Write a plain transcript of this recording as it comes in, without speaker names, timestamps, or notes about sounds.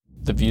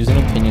The views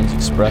and opinions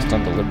expressed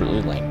on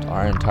Deliberately Linked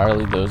are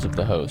entirely those of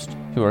the host,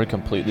 who are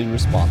completely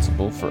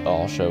responsible for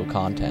all show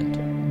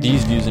content.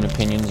 These views and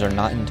opinions are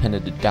not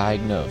intended to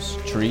diagnose,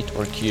 treat,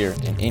 or cure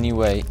in any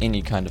way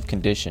any kind of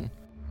condition,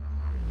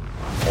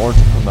 or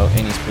to promote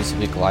any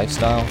specific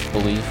lifestyle,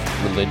 belief,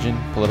 religion,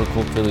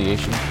 political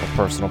affiliation, or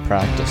personal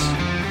practice.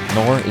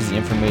 Nor is the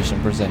information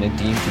presented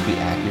deemed to be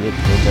accurate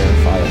or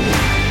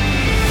verifiable.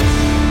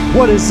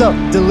 What is up,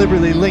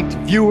 Deliberately Linked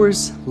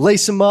viewers?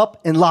 Lace them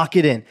up and lock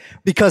it in,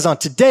 because on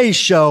today's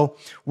show,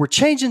 we're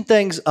changing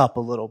things up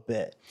a little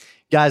bit.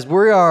 Guys,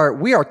 we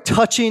are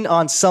touching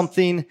on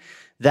something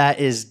that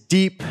is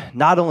deep,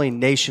 not only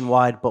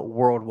nationwide, but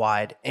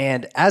worldwide.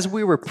 And as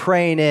we were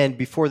praying in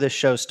before this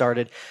show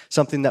started,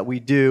 something that we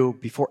do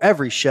before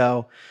every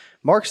show,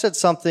 Mark said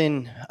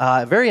something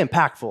very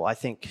impactful, I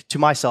think, to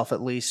myself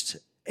at least,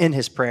 in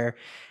his prayer.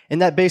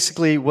 And that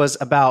basically was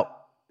about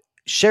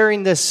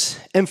sharing this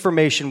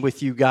information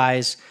with you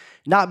guys,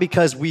 not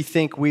because we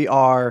think we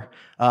are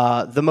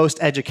the most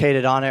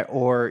educated on it,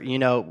 or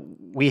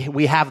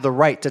we have the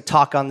right to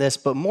talk on this,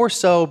 but more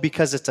so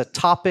because it's a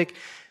topic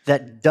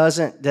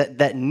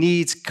that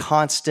needs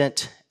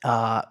constant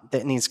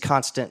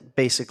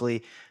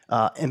basically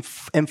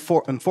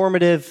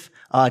informative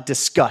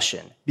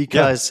discussion,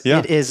 because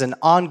it is an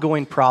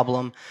ongoing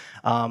problem.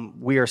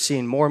 We are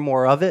seeing more and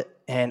more of it.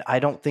 And I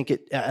don't think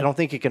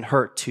it can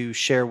hurt to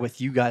share with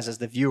you guys as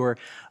the viewer,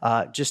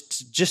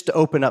 just to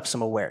open up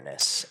some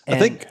awareness. And I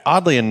think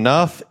oddly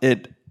enough,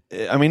 it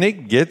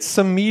gets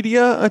some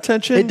media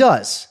attention. It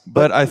does,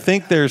 but I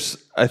think there's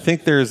a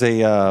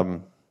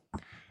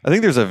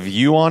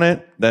view on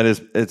it that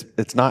is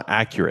it's not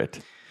accurate.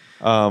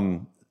 I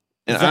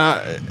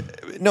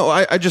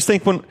just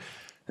think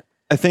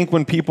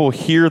when people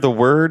hear the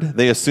word,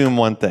 they assume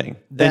one thing.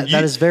 That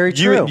is very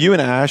true. You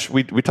and Ash,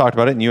 we talked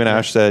about it, and you and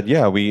Ash said,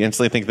 yeah, we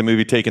instantly think the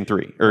movie Taken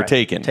 3, or right.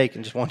 Taken,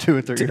 just 1, 2,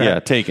 and 3. Right?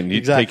 Yeah, Taken.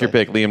 You take your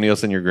pick. Liam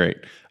Neeson, you're great.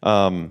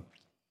 And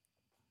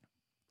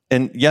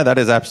yeah, that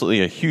is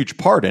absolutely a huge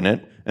part in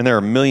it, and there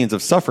are millions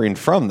of suffering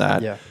from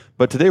that. Yeah.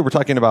 But today we're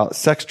talking about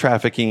sex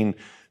trafficking,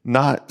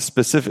 not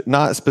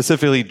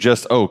specifically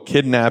just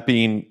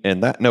kidnapping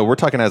and that. No, we're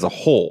talking as a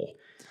whole.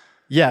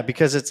 Yeah,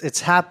 because it's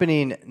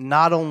happening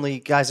not only,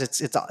 guys,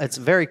 it's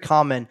very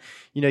common.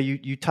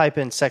 You type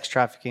in sex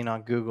trafficking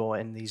on Google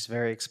and these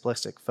very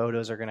explicit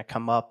photos are going to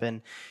come up,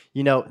 and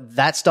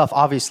that stuff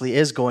obviously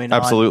is going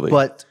on. Absolutely.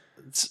 But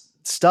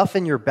stuff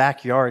in your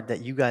backyard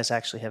that you guys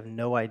actually have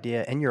no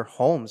idea, in your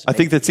homes. I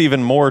think that's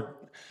even more.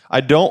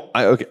 So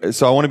I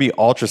want to be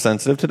ultra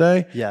sensitive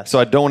today. Yes. So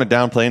I don't want to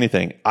downplay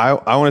anything. I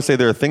want to say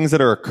there are things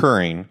that are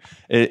occurring.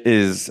 It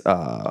is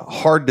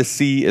hard to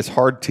see, it's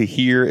hard to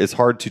hear, it's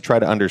hard to try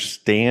to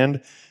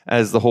understand,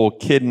 as the whole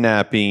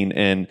kidnapping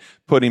and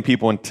putting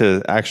people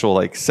into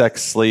actual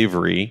sex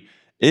slavery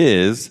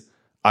is.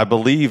 I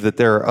believe that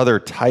there are other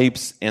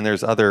types and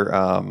there's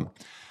other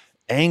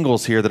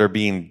angles here that are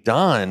being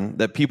done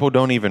that people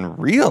don't even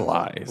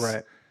realize.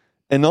 Right.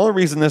 And the only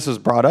reason this was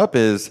brought up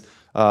is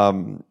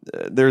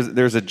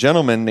there's a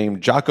gentleman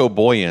named Jocko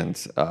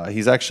Boyens.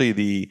 He's actually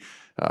the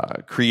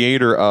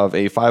creator of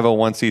a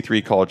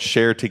 501c3 called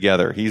Share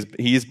Together.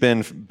 He's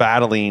been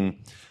battling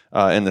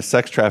in the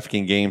sex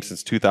trafficking game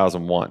since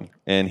 2001,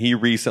 and he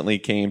recently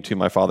came to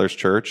my father's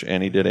church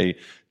and he did a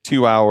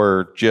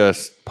 2-hour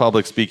just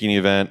public speaking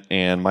event,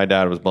 and my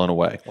dad was blown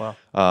away. Wow.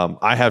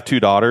 I have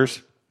 2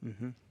 daughters.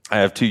 Mm-hmm. I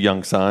have 2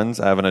 young sons.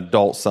 I have an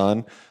adult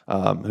son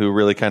who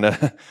really kind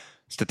of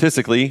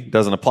statistically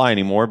doesn't apply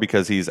anymore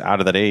because he's out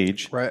of that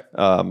age. Right.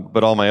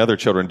 But all my other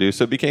children do.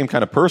 So it became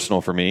kind of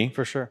personal for me.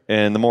 For sure.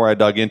 And the more I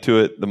dug into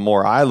it, the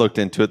more I looked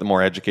into it, the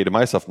more I educated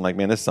myself. I'm like,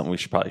 man, this is something we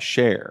should probably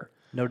share.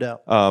 No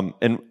doubt.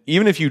 And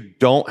even if you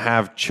don't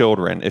have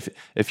children,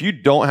 if you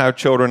don't have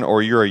children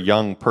or you're a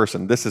young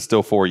person, this is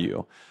still for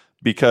you.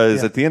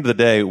 Because at the end of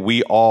the day,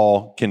 we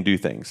all can do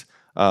things.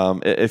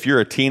 If you're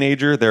a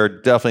teenager, there are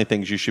definitely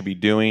things you should be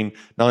doing,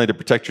 not only to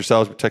protect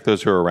yourselves, but protect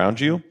those who are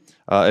around you.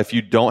 If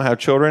you don't have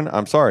children,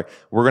 I'm sorry.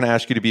 We're going to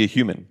ask you to be a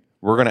human.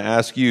 We're going to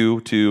ask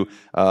you to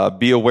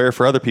be aware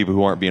for other people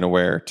who aren't being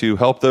aware, to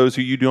help those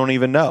who you don't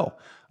even know,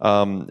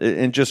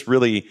 and just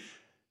really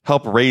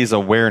help raise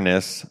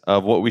awareness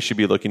of what we should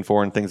be looking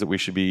for and things that we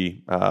should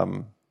be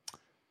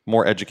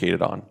more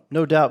educated on.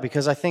 No doubt,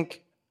 because I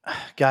think,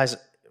 guys,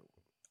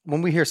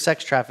 when we hear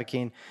sex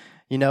trafficking,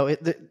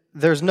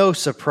 there's no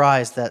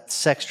surprise that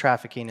sex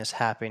trafficking is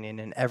happening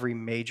in every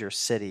major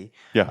city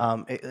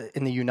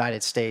in the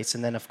United States.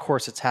 And then, of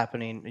course, it's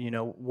happening,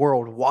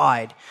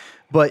 worldwide.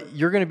 But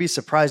you're going to be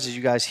surprised as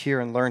you guys hear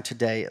and learn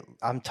today.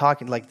 I'm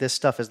talking this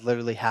stuff is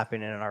literally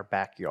happening in our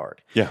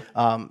backyard. Yeah.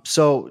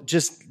 So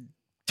just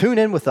tune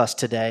in with us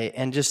today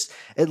and just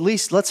at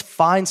least let's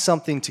find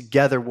something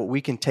together what we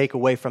can take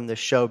away from this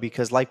show,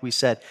 because like we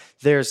said,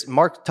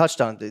 Mark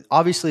touched on it.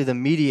 Obviously, the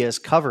media is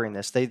covering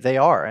this. They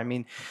are.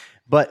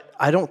 But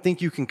I don't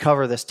think you can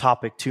cover this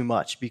topic too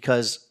much,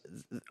 because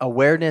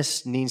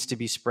awareness needs to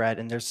be spread,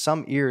 and there's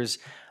some ears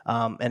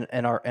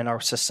in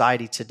our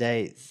society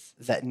today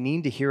that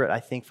need to hear it, I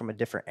think, from a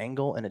different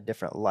angle and a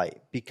different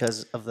light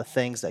because of the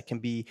things that can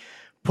be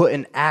put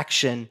in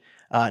action,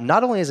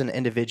 not only as an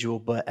individual,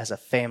 but as a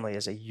family,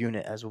 as a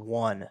unit, as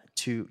one,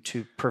 to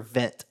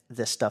prevent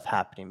this stuff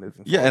happening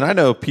moving forward. Yeah, and I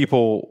know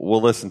people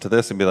will listen to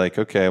this and be like,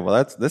 okay,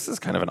 well, this is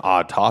kind of an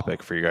odd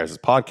topic for you guys'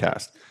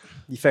 podcast.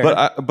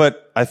 Fair.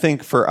 But I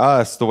think for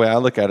us, the way I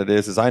look at it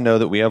is I know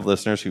that we have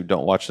listeners who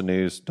don't watch the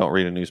news, don't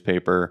read a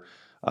newspaper,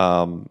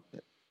 and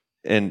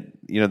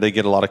they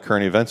get a lot of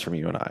current events from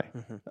you and I.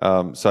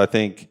 Mm-hmm. So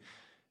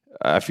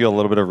I feel a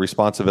little bit of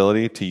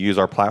responsibility to use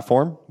our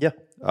platform. Yeah.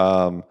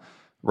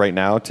 Right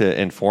now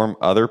to inform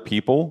other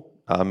people,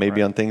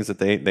 maybe on things that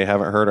they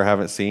haven't heard or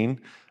haven't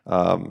seen,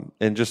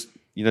 and just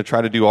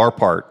try to do our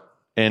part.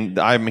 And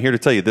I'm here to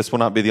tell you, this will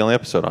not be the only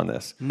episode on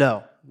this.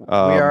 No. We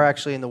are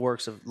actually in the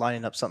works of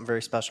lining up something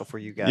very special for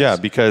you guys. Yeah,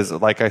 because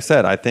like I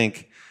said, I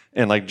think,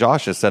 and like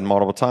Josh has said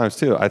multiple times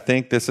too, I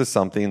think this is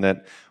something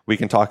that we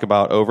can talk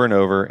about over and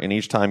over, and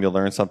each time you'll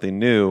learn something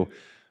new.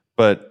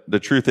 But the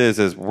truth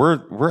is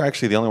we're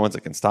actually the only ones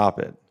that can stop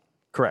it.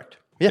 Correct.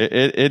 Yeah.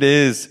 It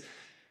is,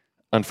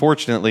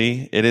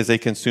 unfortunately, it is a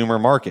consumer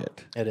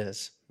market. It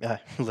is. Yeah,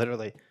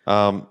 literally.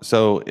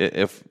 So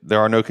if there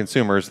are no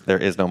consumers, there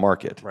is no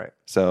market. Right.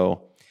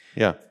 So,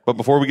 yeah. But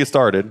before we get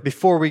started.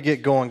 Before we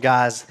get going,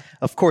 guys,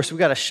 of course, we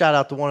got to shout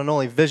out the one and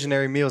only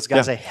Visionary Meals,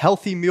 guys, a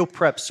healthy meal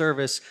prep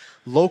service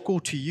local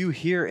to you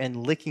here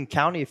in Licking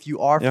County. If you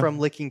are from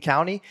Licking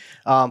County,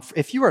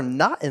 if you are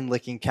not in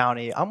Licking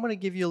County, I'm going to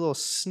give you a little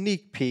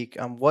sneak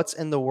peek on what's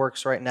in the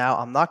works right now.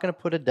 I'm not going to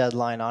put a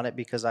deadline on it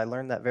because I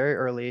learned that very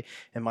early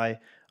in my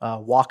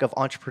walk of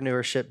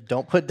entrepreneurship.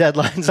 Don't put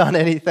deadlines on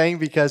anything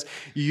because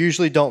you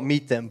usually don't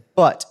meet them.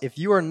 But if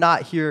you are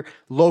not here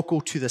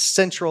local to the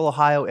central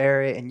Ohio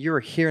area and you're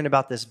hearing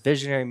about this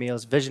Visionary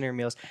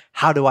Meals,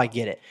 how do I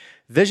get it?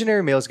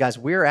 Visionary Meals, guys,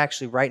 we're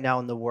actually right now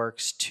in the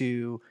works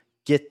to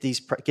get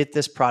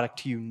this product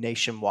to you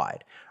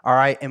nationwide. All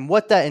right. And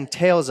what that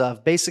entails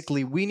of,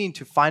 basically, we need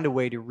to find a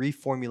way to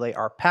reformulate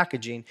our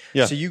packaging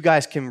so you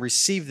guys can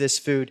receive this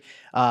food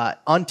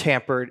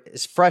untampered,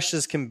 as fresh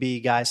as can be,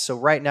 guys. So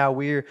right now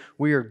we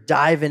are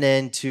diving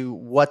into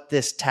what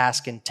this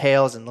task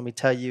entails. And let me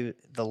tell you,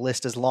 the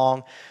list is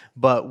long,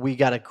 but we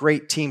got a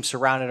great team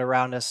surrounded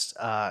around us,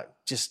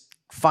 just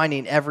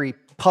finding every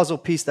puzzle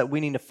piece that we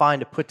need to find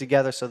to put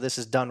together so this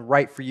is done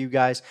right for you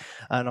guys.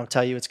 And I'll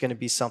tell you, it's going to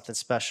be something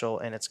special,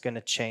 and it's going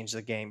to change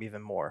the game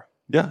even more.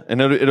 Yeah,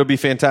 and it'll be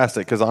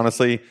fantastic because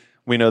honestly,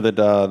 we know that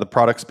the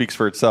product speaks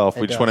for itself.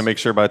 We just want to make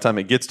sure by the time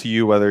it gets to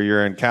you, whether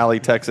you're in Cali,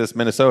 Texas,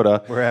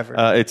 Minnesota, wherever,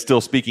 it's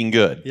still speaking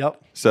good.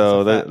 Yep.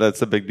 So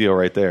that's a big deal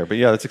right there. But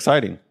yeah, that's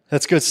exciting.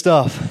 That's good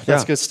stuff.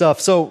 That's good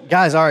stuff. So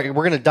guys, all right,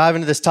 we're going to dive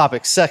into this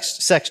topic,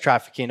 sex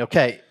trafficking.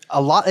 Okay.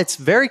 It's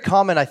very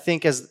common, I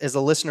think, as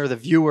a listener, the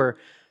viewer,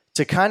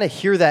 to kind of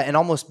hear that and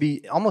almost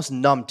be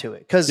numb to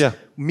it, because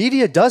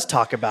media does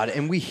talk about it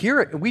and we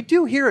hear it. We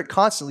do hear it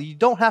constantly. You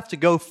don't have to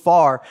go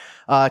far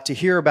to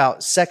hear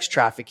about sex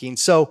trafficking.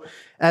 So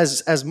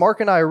as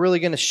Mark and I are really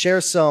going to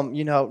share some,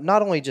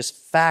 not only just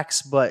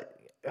facts, but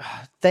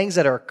things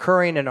that are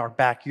occurring in our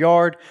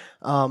backyard,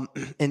 and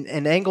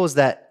angles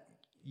that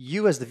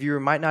you as the viewer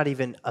might not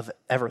even have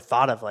ever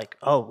thought of, like,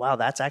 oh, wow,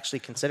 that's actually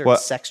considered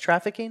sex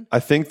trafficking? I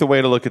think the way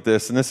to look at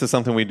this, and this is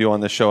something we do on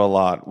this show a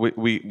lot,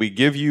 we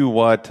give you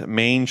what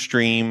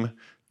mainstream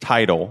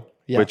title,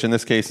 which in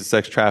this case is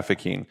sex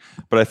trafficking.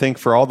 But I think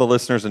for all the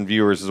listeners and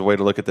viewers, a way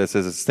to look at this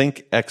is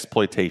think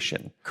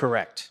exploitation.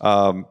 Correct.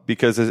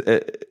 Because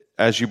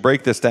as you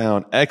break this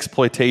down,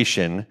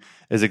 exploitation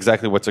is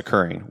exactly what's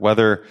occurring.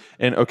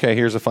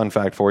 Here's a fun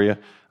fact for you.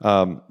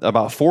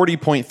 About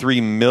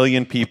 40.3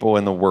 million people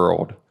in the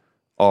world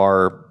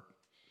are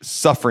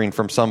suffering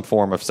from some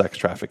form of sex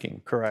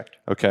trafficking. Correct.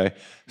 Okay.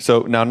 So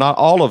now not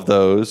all of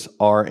those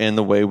are in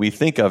the way we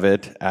think of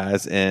it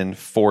as in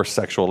forced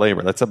sexual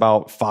labor. That's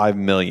about 5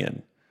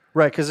 million.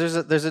 Right. Because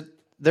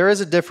there is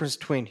a difference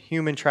between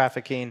human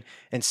trafficking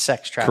and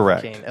sex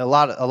trafficking. Correct. A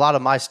lot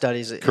of my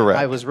studies, Correct.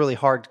 I was really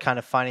hard kind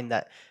of finding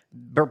that,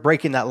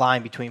 breaking that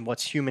line between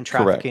what's human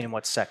trafficking and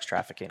what's sex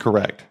trafficking.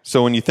 Correct.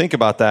 So when you think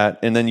about that,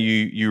 and then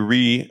you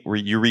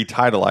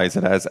retitleize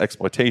it as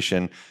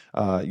exploitation,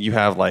 you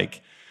have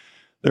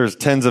there's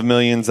tens of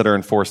millions that are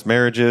in forced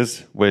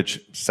marriages,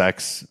 which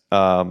sex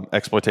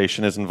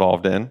exploitation is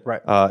involved in.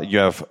 Right. You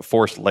have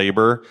forced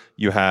labor.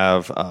 You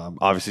have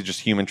obviously just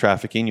human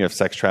trafficking. You have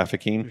sex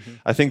trafficking. Mm-hmm.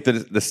 I think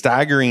that the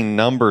staggering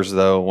numbers,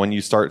 though, when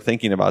you start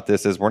thinking about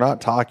this, is we're not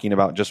talking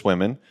about just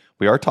women.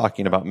 We are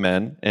talking about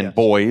men and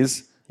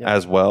boys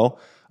as well.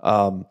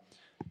 But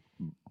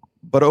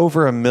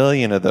over 1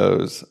 million of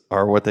those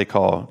are what they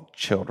call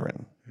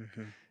children.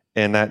 Mm-hmm.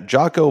 And that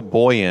Jocko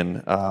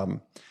Boyen,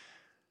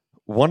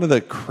 one of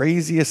the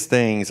craziest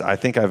things I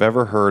think I've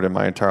ever heard in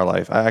my entire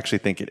life, I actually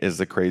think it is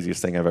the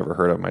craziest thing I've ever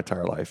heard of in my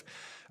entire life.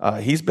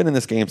 He's been in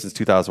this game since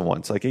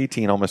 2001, so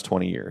 18, almost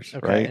 20 years,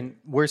 right? And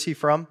where's he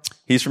from?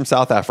 He's from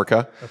South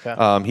Africa.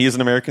 Okay. He is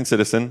an American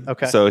citizen.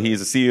 Okay. So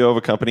he's a CEO of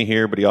a company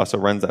here, but he also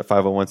runs that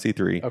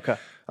 501c3. Okay.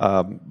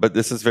 But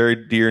this is very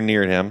dear and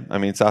near to him. I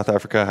mean, South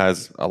Africa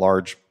has a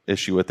large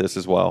issue with this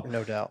as well.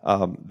 No doubt.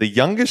 The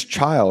youngest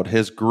child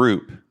his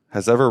group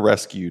has ever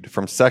rescued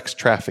from sex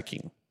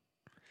trafficking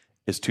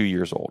is 2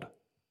 years old.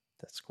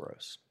 That's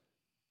gross.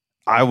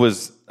 I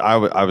was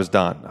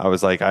done. I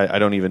was like, I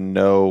don't even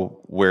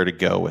know where to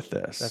go with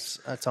this.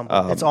 That's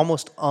it's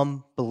almost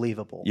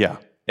unbelievable. Yeah.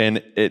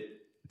 And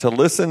to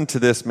listen to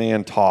this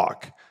man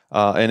talk,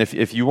 and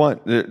if you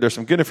want, there's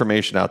some good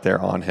information out there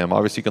on him.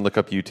 Obviously, you can look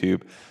up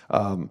YouTube.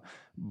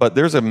 But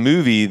there's a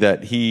movie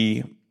that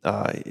he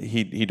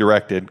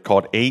directed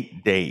called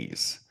 8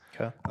 Days.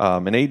 Okay.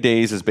 And 8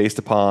 Days is based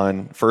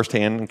upon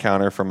firsthand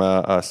encounter from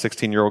a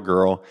 16-year-old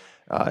girl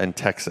in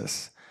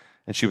Texas.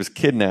 And she was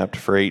kidnapped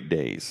for 8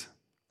 days.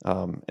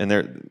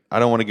 And I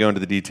don't want to go into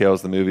the details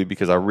of the movie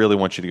because I really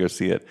want you to go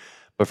see it.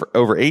 But for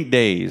over 8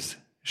 days,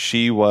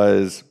 she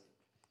was...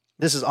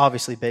 This is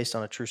obviously based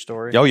on a true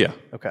story. Oh, yeah.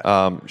 Okay.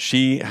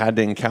 She had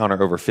to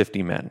encounter over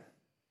 50 men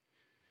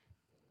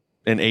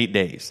in 8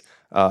 days.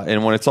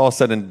 And when it's all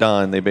said and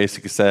done, they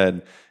basically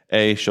said,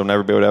 she'll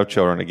never be able to have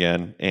children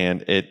again.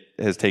 And it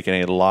has taken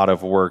a lot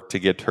of work to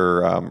get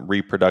her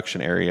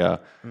reproduction area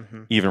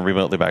even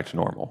remotely back to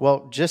normal.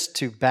 Well, just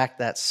to back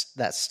that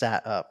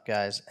stat up,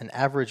 guys, an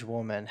average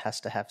woman has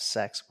to have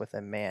sex with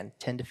a man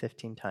 10 to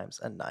 15 times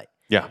a night.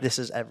 Yeah. This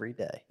is every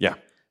day. Yeah.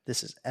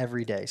 This is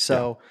every day.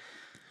 So... Yeah.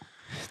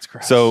 It's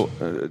gross. So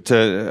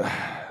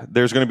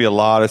there's going to be a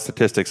lot of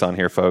statistics on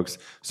here, folks.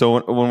 So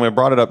when we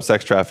brought it up,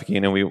 sex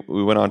trafficking, and we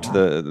went on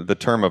to the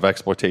term of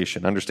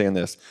exploitation, understand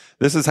this.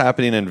 This is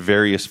happening in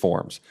various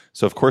forms.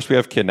 So, of course, we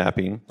have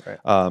kidnapping.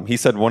 Right. He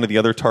said one of the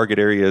other target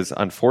areas,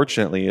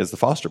 unfortunately, is the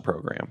foster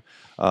program.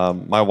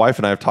 My wife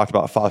and I have talked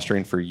about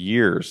fostering for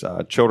years.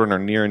 Children are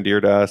near and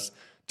dear to us,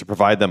 to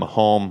provide them a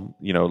home,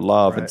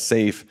 love and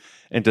safe.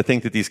 And to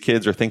think that these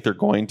kids think they're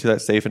going to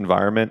that safe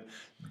environment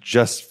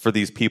just for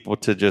these people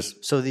to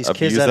just so these abuse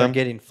kids that them. Are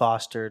getting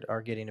fostered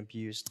are getting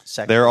abused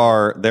sexually.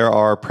 There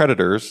are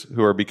predators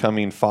who are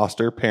becoming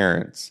foster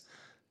parents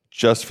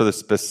just for the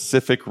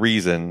specific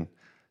reason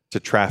to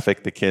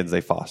traffic the kids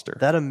they foster.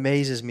 That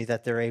amazes me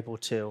that they're able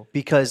to,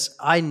 because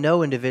I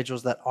know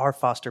individuals that are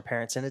foster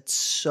parents, and it's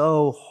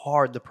so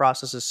hard. The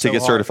process is so to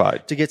get hard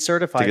certified. To get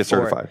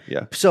certified.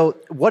 Yeah. So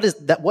what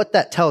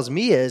that tells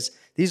me is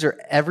these are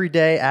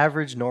everyday,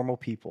 average, normal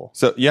people.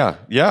 So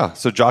yeah.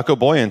 So Jocko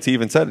Boyens, he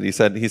even said it.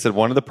 He said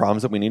one of the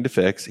problems that we need to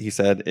fix, he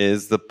said,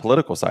 is the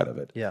political side of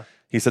it. Yeah.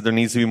 He said there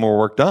needs to be more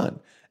work done.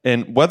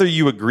 And whether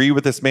you agree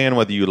with this man,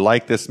 whether you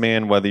like this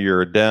man, whether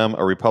you're a Dem,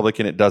 a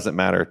Republican, it doesn't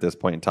matter at this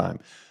point in time.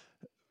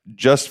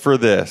 Just for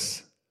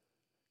this,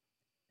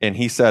 and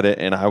he said it,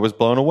 and I was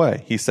blown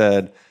away. He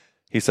said,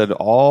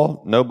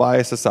 no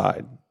bias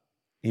aside,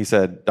 he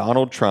said,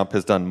 Donald Trump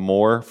has done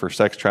more for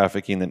sex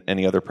trafficking than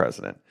any other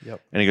president.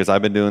 Yep. And he goes,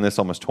 I've been doing this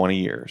almost 20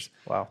 years.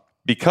 Wow.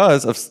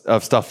 Because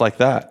of stuff like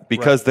that.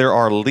 Because there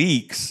are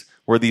leaks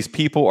where these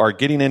people are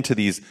getting into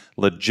these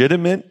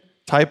legitimate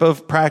type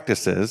of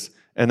practices,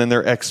 and then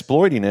they're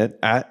exploiting it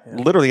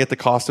literally at the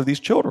cost of these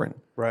children.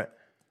 Right.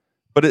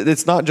 But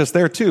it's not just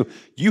there, too.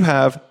 You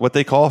have what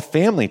they call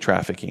family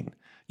trafficking.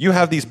 You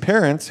have these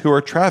parents who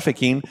are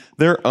trafficking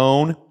their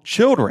own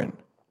children.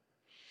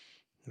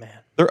 Man.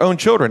 Their own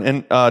children.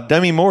 And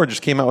Demi Moore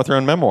just came out with her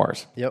own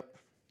memoirs. Yep.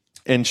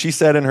 And she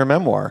said in her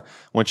memoir,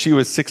 when she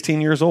was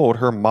 16 years old,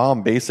 her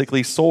mom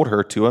basically sold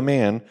her to a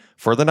man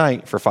for the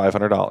night for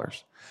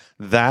 $500.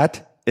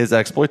 That is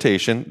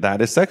exploitation.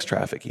 That is sex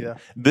trafficking. Yeah.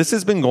 This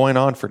has been going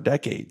on for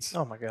decades.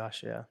 Oh, my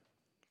gosh, yeah.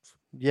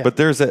 Yeah. But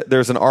there's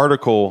an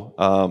article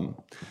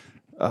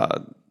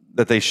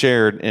that they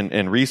shared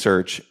in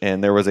research,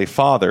 and there was a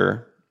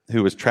father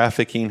who was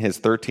trafficking his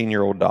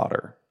 13-year-old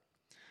daughter.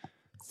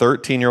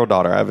 13-year-old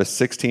daughter. I have a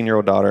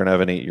 16-year-old daughter and I have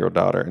an 8-year-old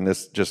daughter, and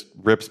this just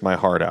rips my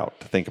heart out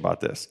to think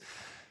about this.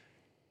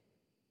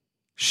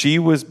 She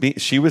was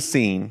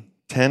seeing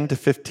 10 to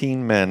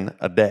 15 men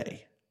a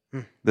day.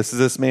 This is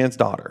this man's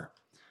daughter.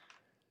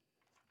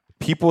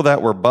 People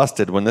that were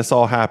busted when this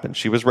all happened.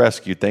 She was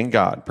rescued. Thank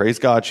God. Praise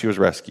God she was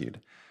rescued.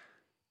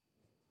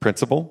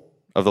 Principal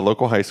of the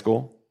local high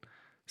school,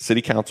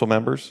 city council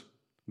members,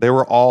 they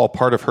were all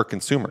part of her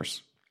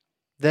consumers.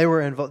 They were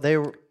involved. They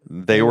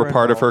were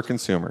part of her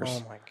consumers.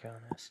 Oh my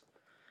goodness.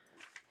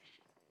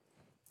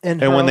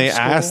 And when they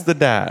asked the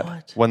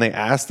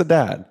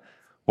dad,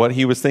 what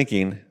he was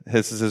thinking,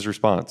 this is his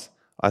response.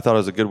 I thought it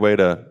was a good way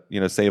to,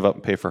 save up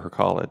and pay for her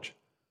college.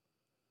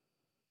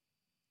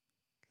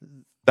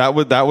 That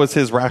was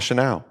his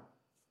rationale.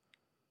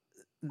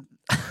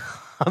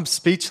 I'm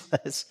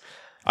speechless.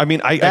 I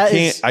mean,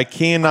 I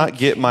cannot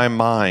get my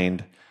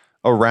mind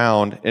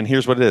around, and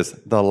here's what it is,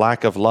 the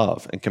lack of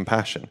love and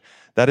compassion.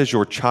 That is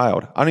your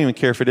child. I don't even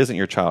care if it isn't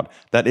your child.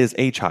 That is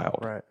a child.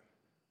 Right.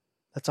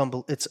 That's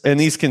unbelievable. And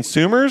these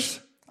consumers,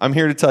 I'm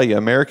here to tell you,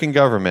 American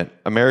government,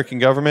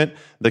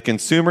 the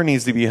consumer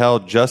needs to be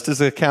held just as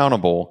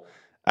accountable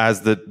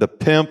as the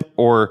pimp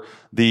or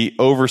the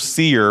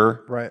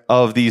overseer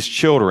of these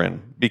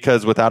children,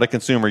 because without a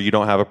consumer, you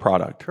don't have a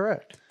product.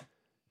 Correct.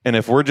 And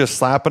if we're just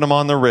slapping them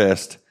on the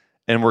wrist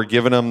and we're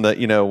giving them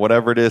the,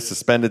 whatever it is,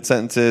 suspended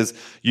sentences,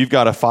 you've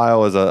got to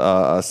file as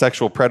a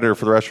sexual predator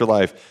for the rest of your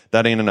life,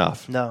 that ain't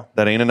enough. No.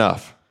 That ain't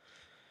enough.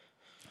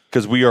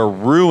 Because we are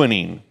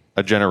ruining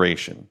a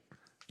generation.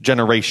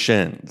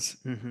 generations.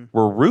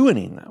 We're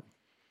ruining them.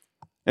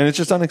 And it's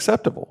just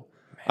unacceptable.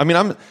 I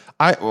mean,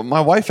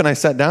 my wife and I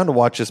sat down to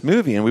watch this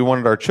movie, and we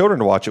wanted our children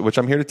to watch it, which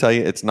I'm here to tell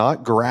you, it's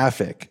not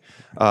graphic.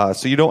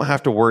 So you don't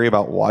have to worry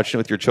about watching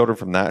it with your children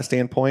from that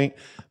standpoint.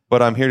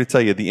 But I'm here to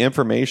tell you, the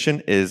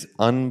information is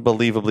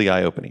unbelievably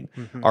eye-opening.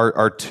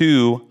 Our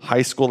two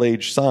high school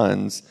age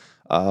sons,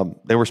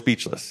 they were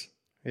speechless.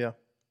 Yeah.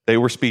 They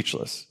were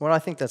speechless. Well, I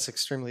think that's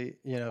extremely,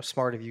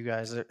 smart of you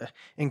guys.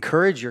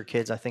 Encourage your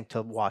kids, I think,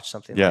 to watch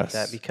something like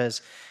that,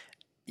 because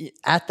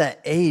at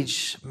that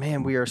age,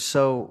 man, we are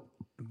so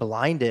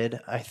blinded,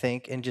 I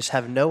think, and just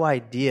have no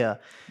idea.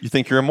 You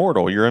think you're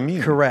immortal, you're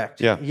immune.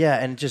 Correct. Yeah. Yeah,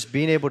 and just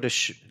being able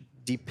to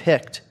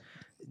depict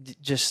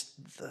just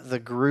the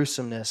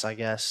gruesomeness, I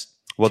guess.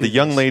 Well, the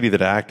young lady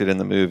that acted in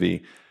the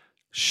movie,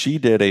 she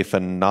did a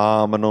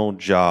phenomenal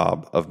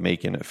job of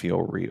making it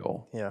feel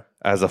real. Yeah.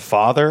 As a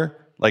father,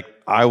 like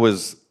I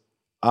was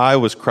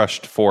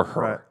crushed for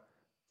her. Right.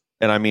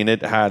 And I mean,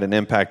 it had an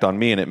impact on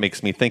me, and it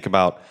makes me think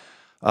about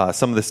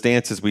some of the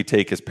stances we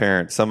take as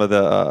parents, some of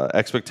the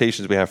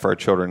expectations we have for our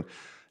children.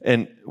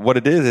 And what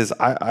it is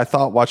I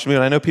thought watching the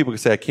movie, and I know people can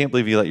say, I can't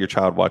believe you let your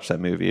child watch that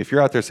movie. If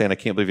you're out there saying, I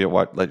can't believe you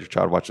let your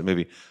child watch the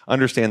movie,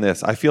 understand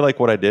this. I feel like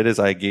what I did is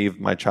I gave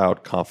my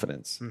child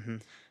confidence.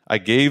 I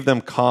gave them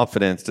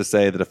confidence to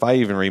say that if I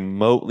even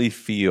remotely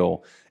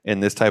feel in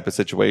this type of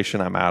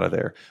situation, I'm out of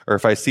there. Or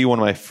if I see one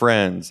of my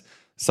friends,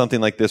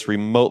 something like this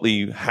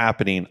remotely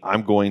happening,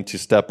 I'm going to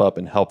step up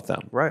and help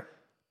them. Right.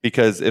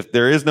 Because if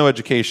there is no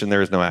education,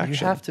 there is no action.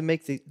 You have to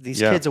make these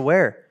kids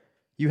aware.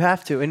 You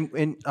have to,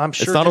 and I'm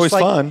sure it's not always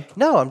fun.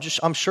 No,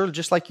 I'm sure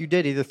just like you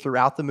did, either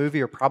throughout the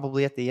movie or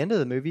probably at the end of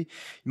the movie,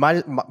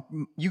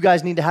 you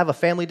guys need to have a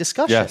family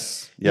discussion.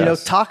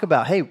 Yes. Talk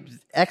about, hey,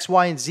 X,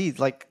 Y, and Z.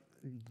 Like,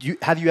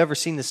 have you ever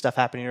seen this stuff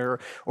happening,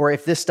 or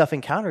if this stuff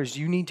encounters,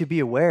 you need to be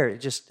aware.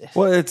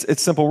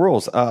 It's simple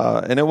rules,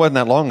 and it wasn't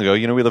that long ago.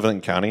 We live in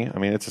Lincoln County. I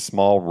mean, it's a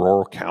small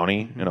rural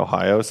county in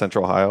Ohio,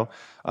 Central Ohio,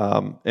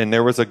 and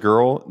there was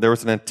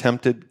an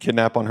attempted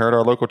kidnap on her at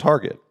our local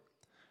Target.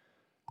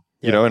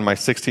 And my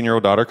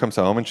 16-year-old daughter comes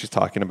home and she's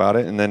talking about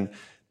it. And then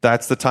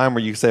that's the time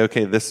where you say,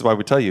 okay, this is why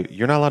we tell you,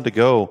 you're not allowed to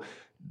go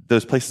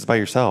those places by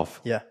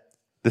yourself. Yeah.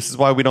 This is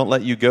why we don't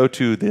let you go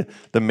to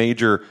the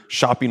major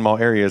shopping mall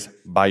areas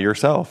by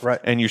yourself.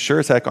 Right. And you sure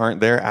as heck aren't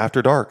there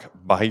after dark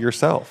by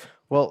yourself.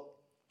 Well,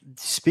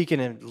 speaking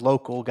in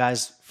local,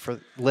 guys,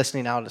 for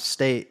listening out of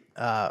state,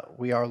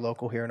 we are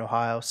local here in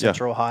Ohio,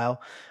 Central Ohio.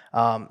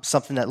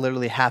 Something that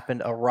literally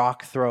happened a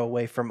rock throw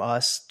away from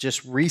us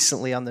just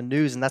recently on the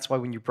news. And that's why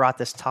when you brought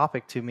this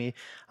topic to me,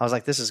 I was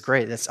like, this is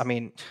great.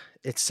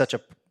 It's such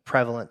a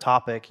prevalent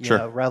topic,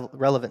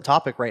 relevant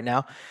topic right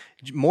now.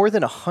 More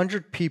than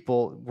 100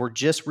 people were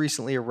just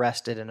recently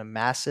arrested in a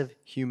massive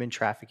human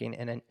trafficking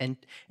and an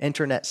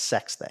internet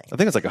sex thing. I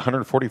think it's like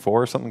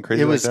 144 or something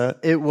crazy like that.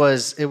 It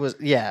was,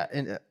 yeah.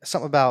 And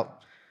something about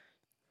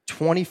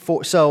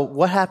 24. So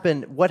what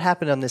happened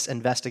on this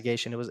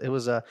investigation? It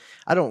was I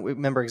don't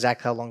remember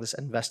exactly how long this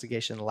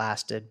investigation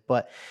lasted,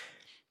 but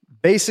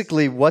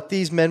basically what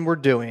these men were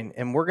doing,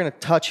 and we're going to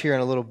touch here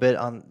in a little bit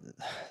on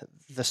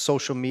the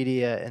social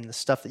media and the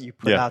stuff that you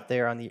put out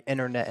there on the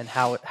internet and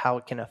how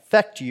it can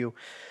affect you.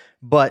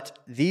 But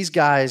these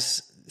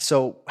guys,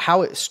 so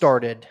how it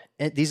started,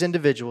 these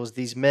individuals,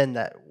 these men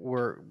that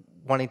were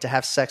wanting to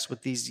have sex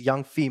with these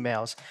young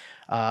females,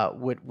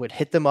 would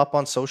hit them up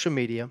on social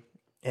media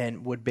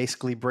and would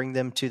basically bring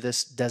them to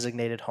this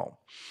designated home.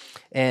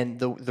 And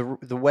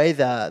the way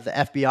the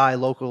FBI,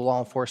 local law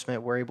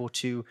enforcement, were able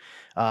to,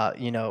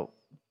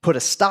 put a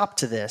stop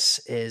to this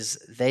is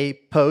they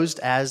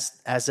posed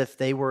as if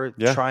they were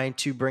trying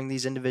to bring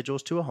these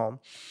individuals to a home,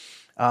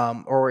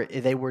 or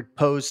they were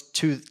posed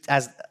to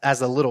as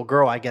a little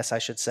girl, I guess I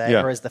should say,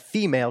 or as the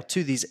female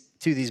to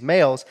these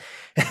males,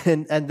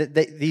 and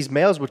these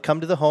males would come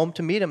to the home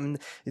to meet them, and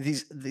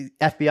the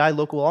FBI,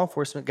 local law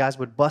enforcement guys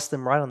would bust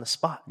them right on the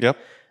spot. Yep.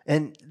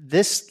 And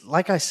this,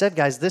 like I said,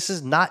 guys, this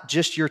is not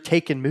just your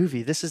Taken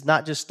movie. This is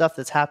not just stuff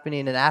that's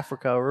happening in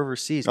Africa or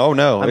overseas. Oh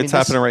no, it's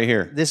happening right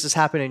here. This is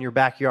happening in your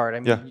backyard. I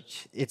mean,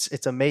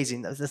 it's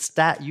amazing. The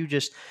stat you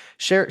just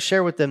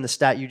share with them, the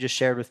stat you just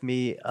shared with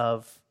me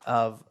of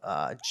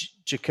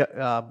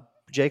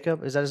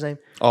Jacob, is that his name?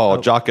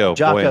 Jocko.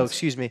 Jocko,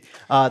 excuse me.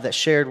 That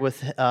shared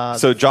with.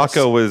 So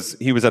Jocko was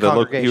at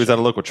a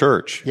local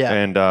church,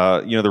 and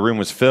the room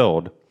was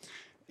filled.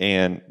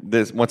 And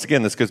this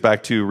goes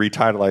back to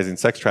retitalizing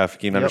sex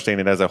trafficking,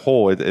 understanding it as a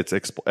whole, it's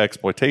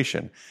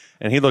exploitation.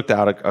 And he looked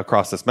out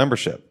across this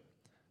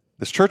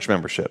church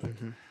membership,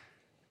 and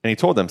he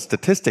told them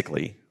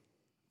statistically,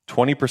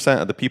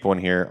 20% of the people in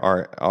here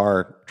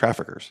are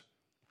traffickers.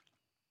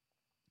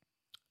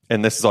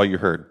 And this is all you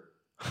heard.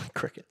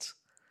 Crickets.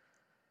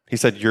 He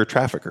said, "You're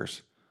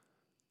traffickers."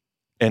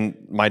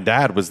 And my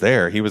dad was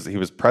there. He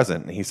was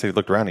present. And he said, he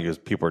looked around and he goes,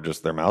 people are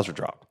just, their mouths are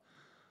dropped.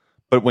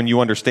 But when you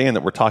understand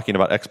that we're talking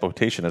about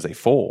exploitation as a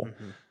whole,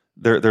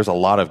 there's a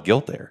lot of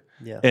guilt there.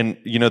 Yeah. And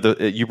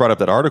you brought up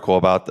that article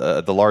about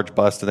the large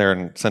bust there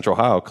in Central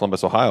Ohio,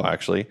 Columbus, Ohio,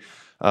 actually.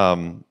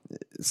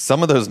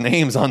 some of those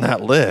names on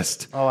that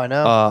list. Oh, I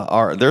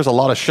know. There's a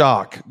lot of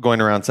shock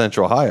going around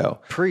Central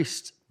Ohio.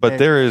 Priest. But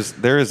there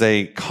is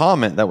a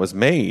comment that was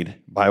made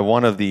by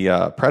one of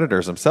the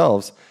predators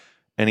themselves,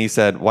 and he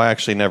said, "Well, I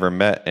actually never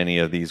met any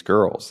of these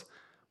girls."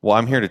 Well,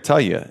 I'm here to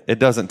tell you, it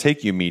doesn't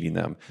take you meeting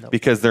them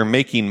because they're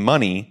making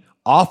money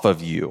off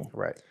of you.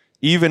 Right.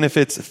 Even if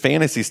it's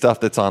fantasy stuff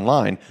that's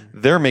online,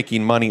 they're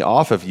making money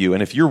off of you.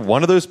 And if you're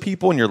one of those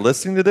people and you're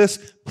listening to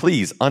this,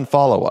 please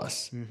unfollow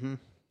us. Mm-hmm.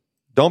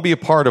 Don't be a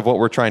part of what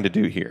we're trying to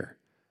do here.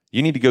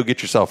 You need to go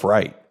get yourself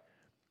right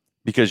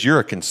because you're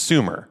a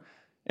consumer.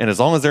 And as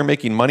long as they're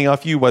making money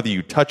off you, whether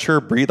you touch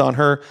her, breathe on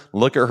her,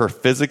 look at her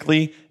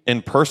physically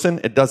in person,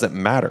 it doesn't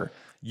matter.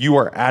 You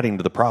are adding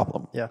to the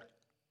problem. Yeah.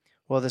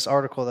 Well, this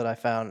article that I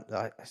found,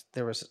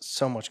 there was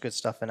so much good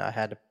stuff in it. I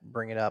had to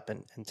bring it up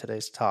in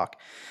today's talk.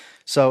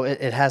 So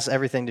it has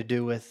everything to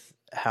do with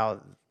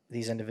how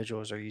these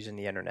individuals are using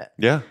the internet.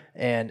 Yeah.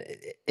 And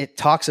it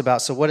talks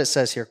about, so what it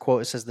says here,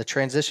 quote, it says, the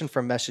transition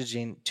from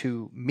messaging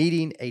to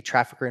meeting a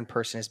trafficker in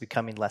person is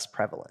becoming less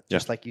prevalent,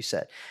 just like you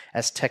said.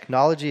 As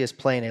technology is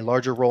playing a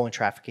larger role in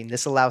trafficking,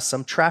 this allows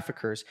some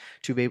traffickers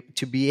to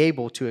be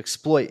able to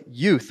exploit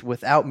youth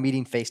without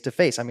meeting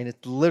face-to-face. I mean,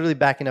 it's literally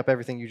backing up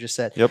everything you just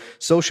said. Yep.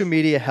 Social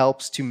media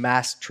helps to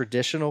mask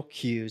traditional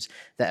cues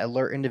that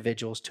alert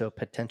individuals to a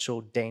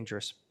potential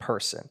dangerous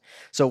person.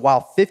 So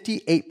while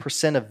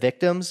 58% of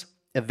victims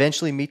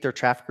eventually meet their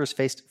traffickers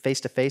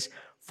face-to-face,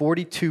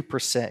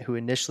 42% who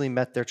initially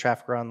met their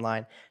trafficker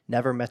online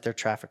never met their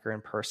trafficker in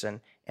person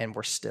and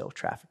were still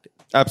trafficked.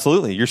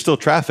 Absolutely. You're still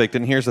trafficked.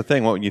 And here's the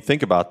thing, when you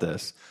think about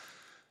this,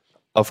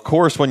 of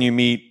course, when you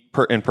meet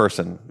in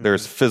person,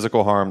 there's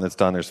physical harm that's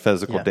done, there's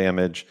physical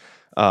damage.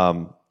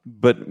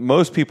 But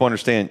most people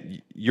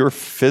understand your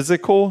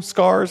physical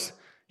scars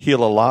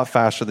heal a lot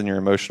faster than your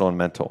emotional and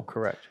mental.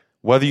 Correct.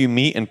 Whether you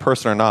meet in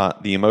person or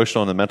not, the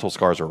emotional and the mental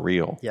scars are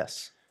real.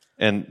 Yes.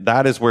 And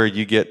that is where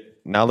you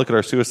get, now look at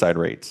our suicide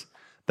rates.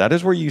 That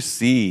is where you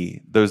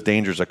see those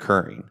dangers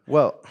occurring.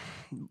 Well,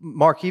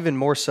 Mark, even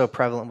more so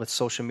prevalent with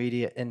social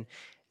media. And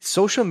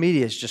social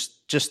media is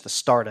just the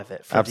start of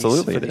it for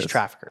these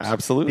traffickers.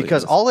 Absolutely.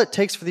 Because all it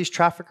takes for these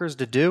traffickers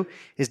to do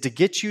is to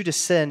get you to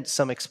send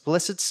some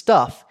explicit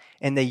stuff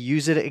and they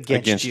use it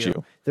against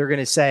you. They're going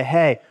to say,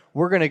 hey,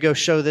 we're going to go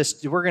show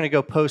this. We're going to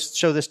go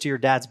show this to your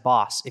dad's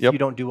boss if you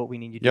don't do what we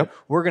need you to do.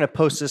 We're going to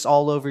post this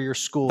all over your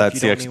school. That's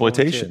if you the don't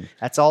exploitation.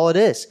 That's all it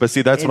is. But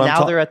see, that's what I'm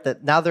talking.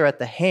 Now they're at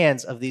the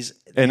hands of these.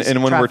 And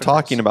when we're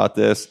talking about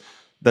this,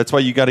 that's why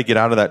you got to get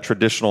out of that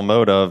traditional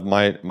mode of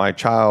my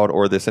child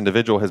or this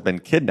individual has been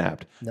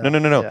kidnapped.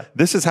 No. Yeah.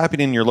 This is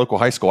happening in your local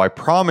high school. I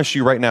promise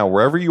you right now,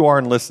 wherever you are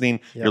and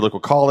listening, your local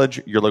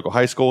college, your local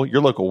high school,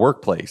 your local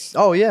workplace.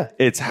 Oh yeah,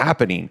 it's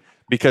happening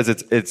because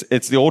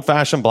it's the old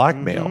fashioned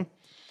blackmail. Mm-hmm.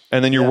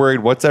 And then you're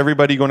worried, what's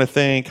everybody going to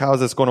think? How is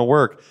this going to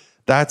work?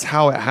 That's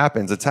how it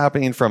happens. It's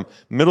happening from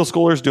middle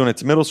schoolers doing it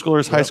to middle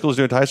schoolers, high schoolers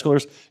doing it to high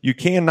schoolers. You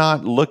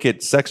cannot look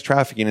at sex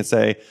trafficking and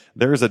say,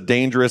 there's a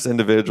dangerous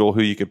individual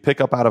who you could pick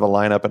up out of a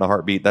lineup in a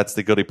heartbeat. That's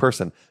the guilty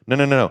person.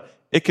 No.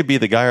 It could be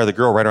the guy or the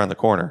girl right around the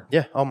corner.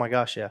 Yeah. Oh my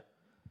gosh. Yeah.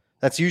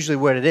 That's usually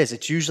what it is.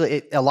 It's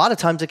usually, a lot of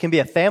times it can be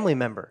a family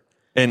member.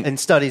 And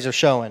studies are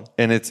showing.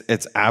 And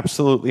it's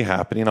absolutely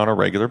happening on a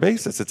regular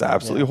basis. It's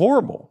absolutely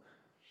horrible.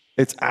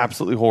 It's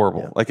absolutely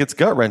horrible. Yeah. Like, it's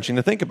gut-wrenching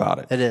to think about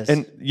it. It is.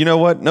 And you know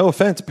what? No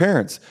offense,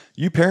 parents.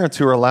 You parents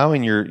who are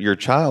allowing your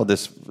child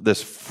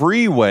this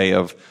free way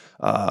of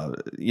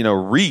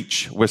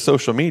reach with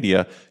social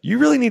media, you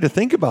really need to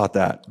think about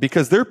that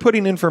because they're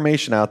putting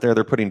information out there.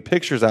 They're putting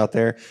pictures out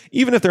there,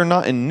 even if they're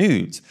not in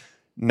nudes.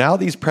 Now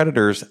these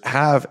predators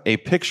have a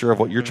picture of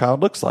what your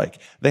child looks like.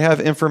 They have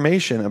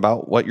information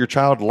about what your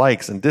child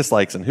likes and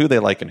dislikes and who they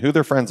like and who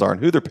their friends are and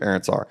who their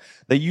parents are.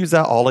 They use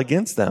that all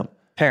against them.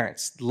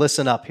 Parents,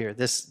 listen up here.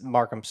 This,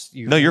 Mark,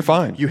 you're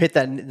fine. You hit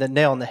the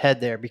nail on the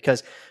head there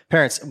because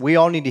parents, we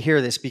all need to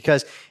hear this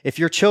because if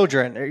your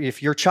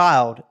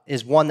child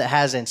is one that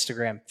has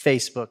Instagram,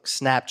 Facebook,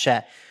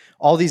 Snapchat,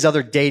 all these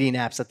other dating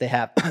apps that they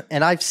have,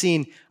 and I've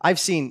seen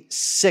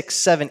 6,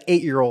 7,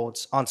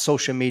 8-year-olds on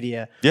social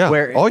media.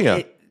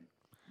 Yeah.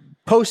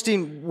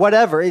 Posting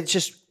whatever.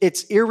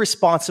 It's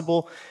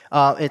irresponsible.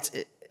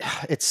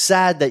 It's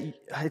sad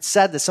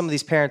that some of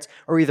these parents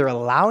are either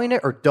allowing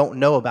it or don't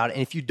know about it.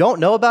 And if you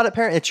don't know about it,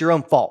 parent, it's your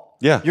own fault.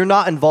 Yeah. You're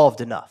not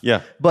involved enough.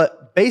 Yeah.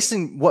 But based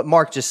on what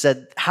Mark just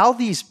said, how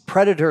these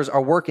predators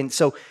are working.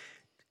 So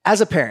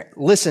as a parent,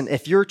 listen,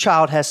 if your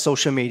child has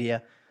social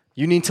media,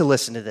 you need to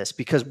listen to this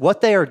because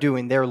what they are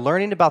doing, they're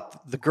learning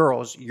about the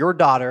girls, your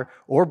daughter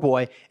or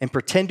boy, and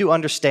pretend to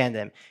understand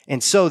them.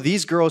 And so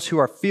these girls who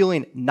are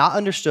feeling not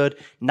understood,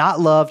 not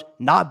loved,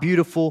 not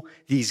beautiful,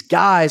 these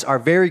guys are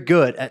very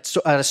good at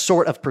a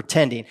sort of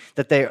pretending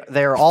that they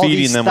are all feeding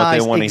these them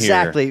thighs, what they want to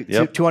exactly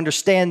hear. To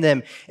understand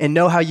them and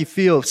know how you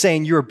feel,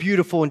 saying you're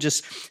beautiful and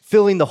just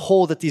filling the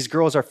hole that these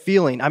girls are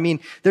feeling. I mean,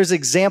 there's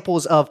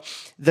examples of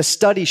the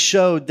study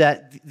showed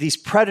that these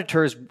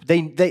predators,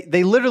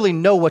 they literally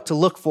know what to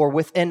look for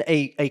within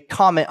a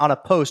comment on a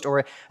post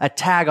or a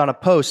tag on a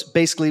post,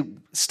 basically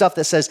stuff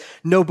that says,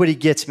 nobody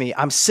gets me.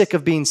 I'm sick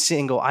of being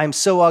single. I'm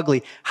so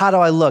ugly. How do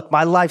I look?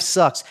 My life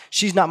sucks.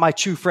 She's not my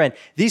true friend.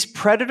 These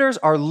predators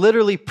are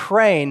literally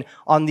preying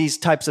on these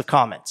types of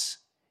comments.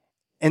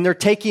 And they're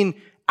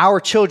taking our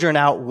children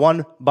out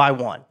one by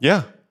one.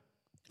 Yeah.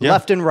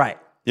 Left and right.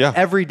 Yeah.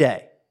 Every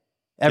day.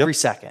 Every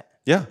second.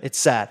 Yeah. It's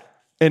sad.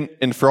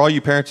 And for all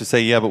you parents who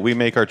say, yeah, but we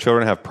make our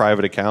children have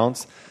private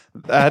accounts,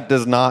 that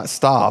does not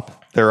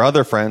stop their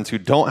other friends who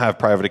don't have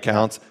private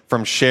accounts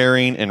from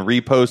sharing and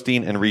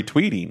reposting and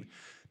retweeting.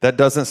 That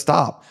doesn't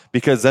stop,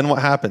 because then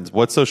what happens?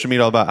 What's social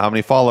media all about? How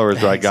many followers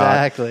do I got?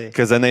 Exactly.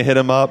 Because then they hit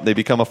them up, they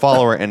become a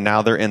follower, and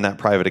now they're in that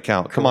private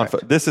account. Come on,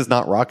 this is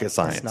not rocket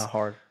science. It's not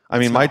hard. I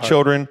mean, my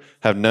children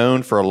have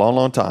known for a long,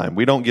 long time.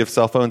 We don't give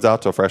cell phones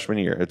out till freshman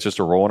year. It's just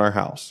a roll in our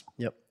house.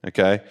 Yep.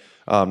 Okay.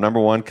 Number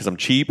one, because I'm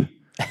cheap.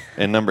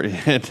 And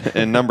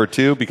number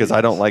two, because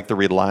I don't like the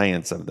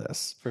reliance of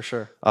this. For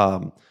sure.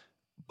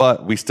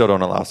 But we still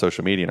don't allow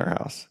social media in our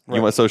house. Right.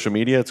 You want social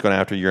media? It's going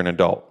after you're an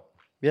adult.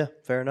 Yeah,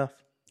 fair enough.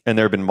 And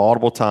there have been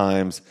multiple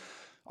times.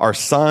 Our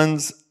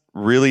sons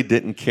really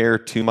didn't care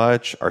too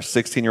much. Our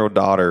 16-year-old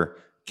daughter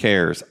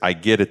cares. I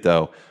get it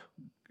though.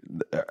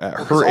 At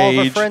her age, all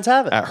of her friends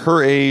have it. At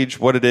her age,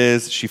 what it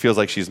is, she feels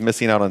like she's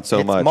missing out on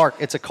so much. Mark,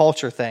 it's a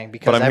culture thing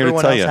because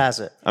everyone else has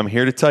it. I'm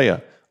here to tell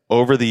you,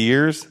 over the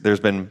years, there's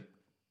been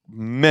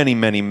many,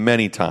 many,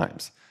 many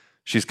times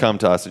she's come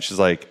to us and she's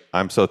like,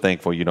 I'm so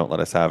thankful you don't let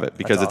us have it,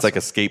 because it's like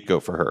a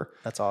scapegoat for her.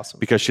 That's awesome.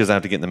 Because she doesn't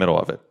have to get in the middle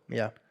of it.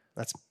 Yeah.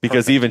 That's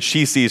because perfect. Even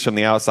she sees from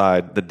the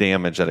outside the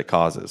damage that it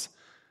causes.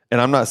 And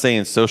I'm not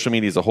saying social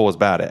media as a whole is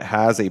bad. It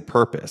has a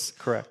purpose.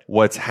 Correct.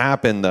 What's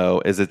happened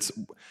though is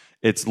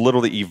it's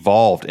literally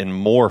evolved and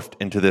morphed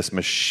into this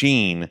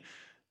machine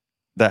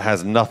that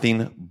has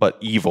nothing but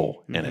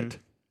evil in it.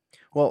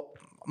 Well,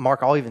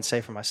 Mark, I'll even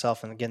say for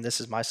myself, and again, this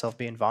is myself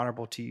being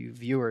vulnerable to you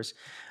viewers.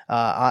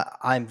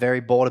 I'm very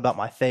bold about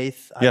my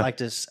faith. I like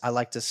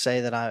to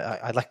say that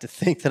I like to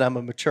think that I'm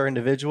a mature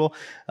individual.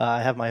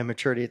 I have my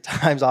immaturity at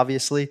times,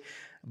 obviously,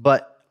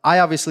 but I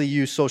obviously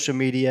use social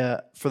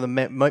media for the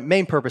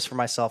main purpose for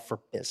myself, for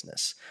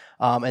business.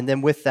 And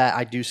then with that,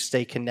 I do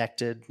stay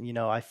connected. You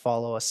know, I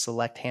follow a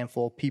select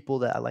handful of people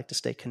that I like to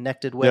stay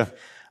connected with.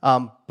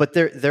 Yeah. But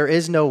there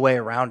is no way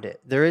around it.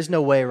 There is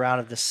no way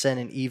around the sin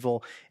and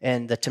evil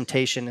and the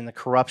temptation and the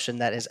corruption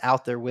that is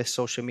out there with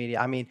social media.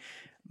 I mean,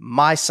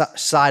 my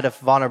side of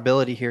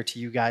vulnerability here to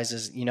you guys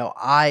is, you know,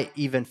 I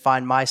even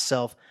find my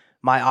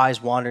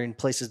eyes wandering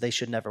places they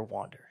should never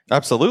wander.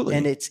 Absolutely.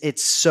 And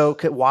it's so,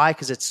 why?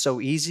 Because it's so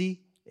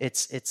easy.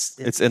 It's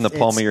in the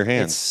palm of your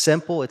hand. It's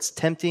simple. It's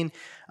tempting.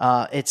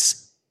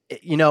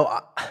 You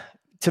know,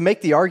 to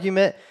make the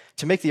argument,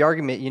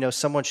 you know,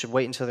 someone should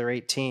wait until they're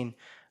 18.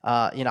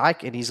 You know, I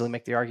could easily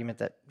make the argument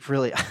that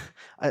really,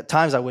 at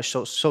times I wish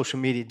social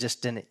media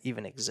just didn't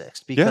even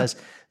exist, because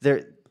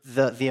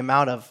the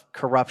amount of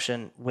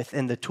corruption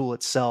within the tool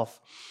itself,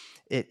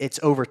 it's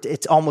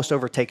almost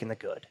overtaken the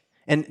good.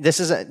 And this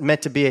isn't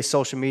meant to be a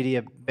social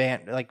media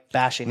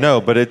bashing.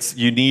 No, but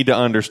you need to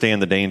understand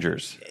the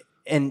dangers.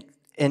 And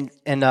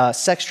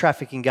sex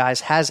trafficking,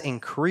 guys, has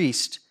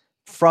increased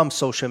from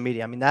social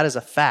media. I mean, that is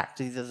a fact.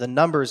 The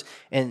numbers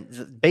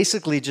and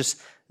basically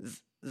just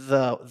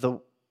the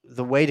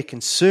way to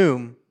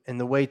consume and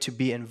the way to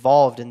be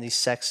involved in these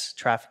sex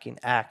trafficking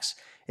acts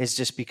has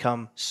just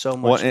become so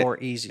much more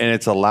easy. And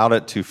it's allowed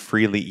it to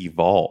freely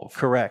evolve.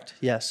 Correct.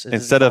 Yes.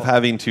 Instead of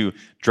having to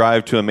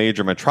drive to a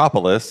major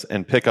metropolis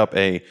and pick up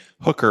a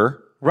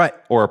hooker, right,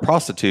 or a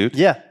prostitute,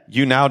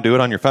 you now do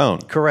it on your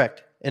phone.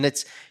 Correct. And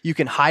you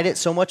can hide it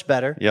so much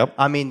better. Yep.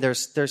 I mean,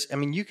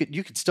 you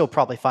could still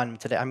probably find them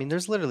today. I mean,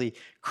 there's literally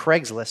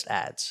Craigslist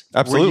ads.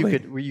 Absolutely.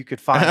 Where you could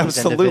find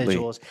these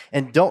individuals.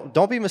 And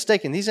don't be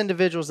mistaken. These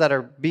individuals that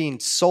are being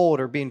sold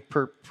or being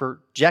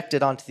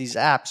projected onto these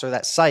apps or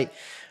that site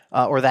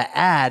or that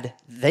ad,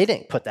 they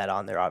didn't put that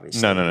on there,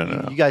 obviously.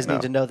 No. You guys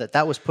need to know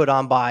that was put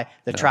on by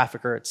the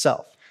trafficker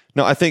itself.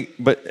 No, I think,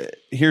 but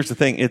here's the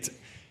thing.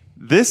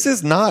 This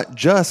is not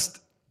just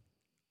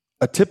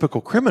a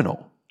typical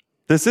criminal.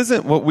 This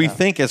isn't what we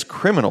think as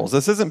criminals.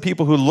 This isn't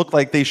people who look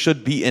like they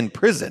should be in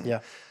prison. Yeah.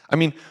 I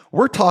mean,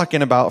 we're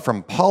talking about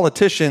from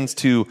politicians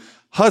to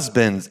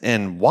husbands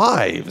and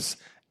wives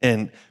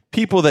and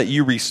people that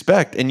you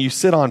respect and you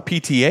sit on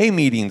PTA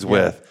meetings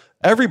with.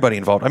 Everybody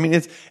involved. I mean,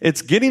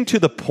 it's getting to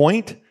the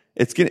point.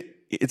 It's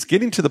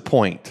getting to the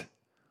point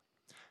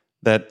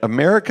that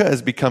America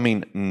is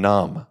becoming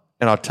numb.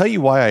 And I'll tell you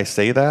why I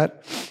say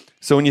that.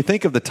 So when you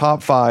think of the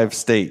top 5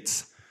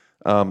 states,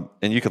 and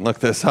you can look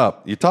this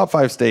up, your top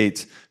 5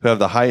 states who have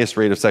the highest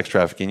rate of sex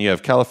trafficking, you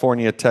have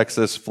California,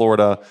 Texas,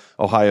 Florida,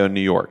 Ohio,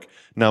 New York.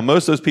 Now,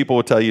 most of those people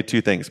will tell you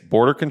 2 things.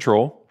 Border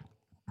control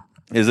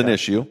is an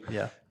issue.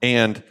 Yeah.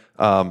 And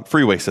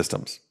freeway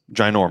systems.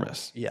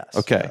 Ginormous. Yes.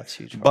 Okay. That's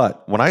huge.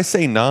 But when I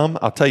say numb,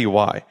 I'll tell you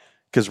why.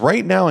 Because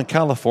right now in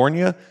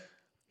California,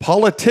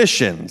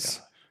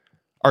 politicians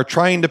are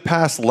trying to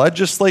pass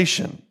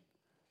legislation.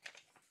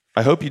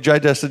 I hope you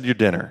digested your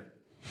dinner.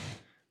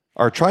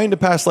 Are trying to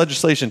pass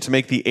legislation to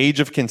make the age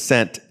of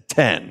consent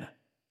 10.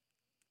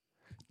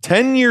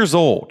 10 years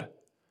old.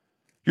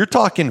 You're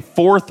talking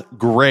 4th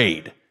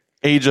grade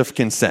age of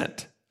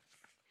consent.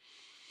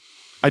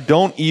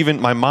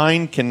 My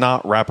mind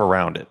cannot wrap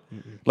around it.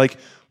 Like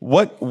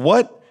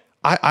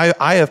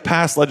I have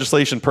passed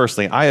legislation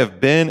personally. I have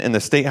been in the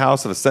state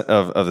house of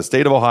the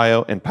state of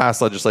Ohio and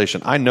passed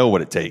legislation. I know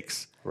what it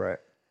takes. Right.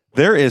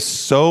 There is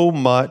so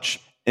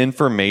much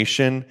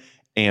information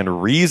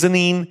and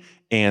reasoning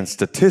and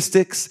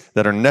statistics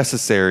that are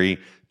necessary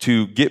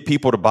to get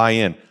people to buy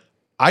in.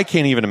 I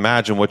can't even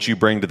imagine what you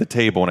bring to the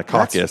table in a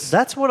caucus.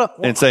 That's what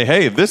and say,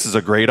 hey, this is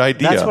a great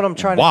idea. That's what I'm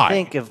trying to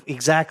think of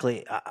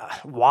exactly.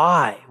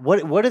 Why?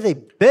 What do they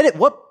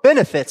what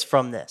benefits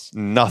from this?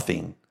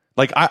 Nothing.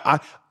 Like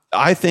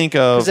I think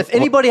of, because if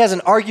anybody has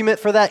an argument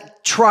for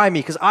that, try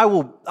me, because I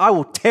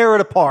will tear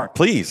it apart.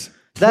 Please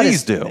do.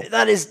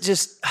 That is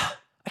just, I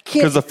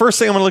can't. Because the first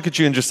thing I'm going to look at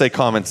you and just say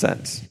common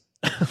sense.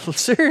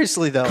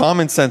 Seriously though.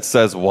 Common sense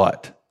says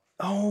what?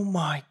 Oh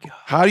my God.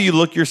 How do you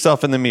look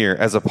yourself in the mirror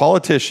as a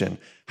politician?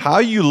 How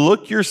you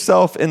look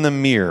yourself in the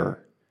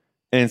mirror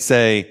and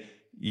say,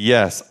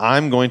 yes,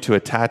 I'm going to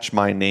attach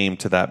my name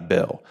to that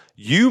bill.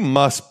 You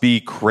must be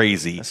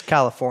crazy. That's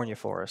California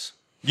for us.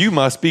 You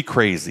must be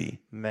crazy.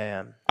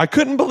 Man. I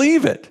couldn't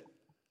believe it.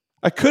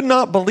 I could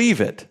not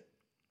believe it.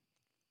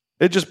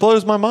 It just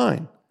blows my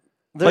mind.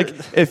 Like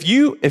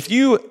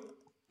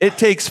it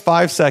takes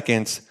 5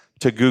 seconds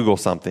to Google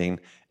something.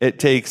 It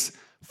takes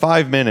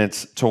 5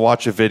 minutes to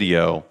watch a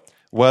video,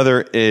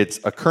 whether it's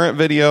a current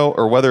video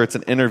or whether it's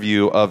an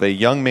interview of a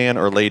young man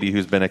or lady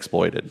who's been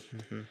exploited,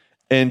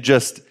 and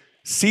just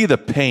see the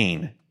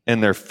pain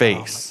in their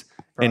face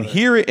and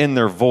hear it in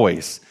their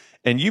voice.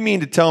 And you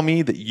mean to tell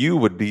me that you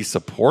would be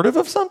supportive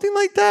of something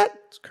like that?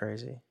 It's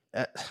crazy.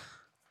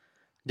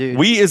 Dude.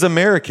 We as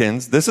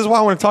Americans, this is why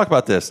I want to talk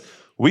about this.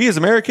 We as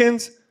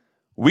Americans,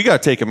 we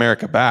got to take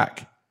America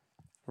back.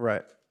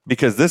 Right.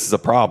 Because this is a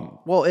problem.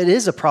 Well, it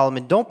is a problem.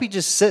 And don't be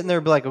just sitting there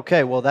and be like,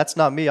 okay, well, that's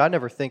not me. I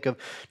never think of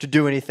to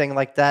do anything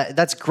like that.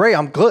 That's great.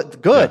 I'm good.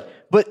 Yeah.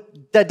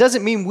 But that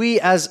doesn't mean we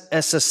as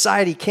a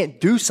society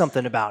can't do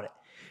something about it.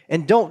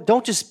 And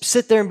don't just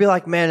sit there and be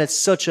like, man, it's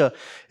such a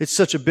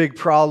big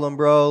problem,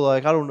 bro.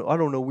 Like, I don't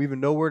know even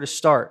know where to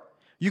start.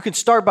 You can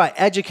start by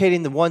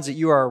educating the ones that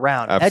you are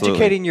around, Absolutely.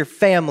 Educating your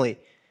family,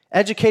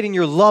 educating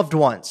your loved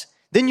ones.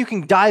 Then you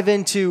can dive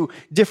into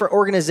different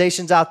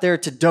organizations out there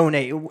to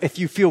donate if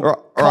you feel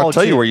or I'll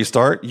tell you where you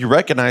start. You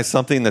recognize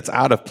something that's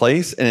out of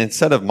place, and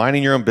instead of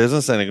minding your own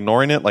business and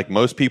ignoring it like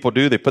most people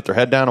do, they put their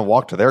head down and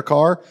walk to their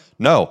car.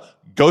 No,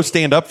 go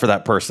stand up for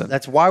that person.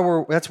 That's why we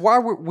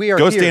are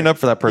Go here. stand up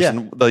for that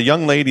person. Yeah. The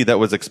young lady that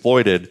was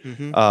exploited,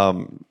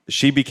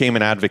 she became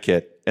an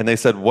advocate, and they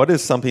said, what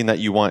is something that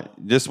you want?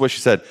 This is what she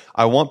said.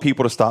 I want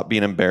people to stop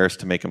being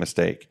embarrassed to make a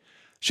mistake.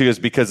 She goes,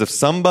 because if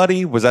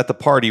somebody was at the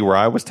party where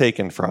I was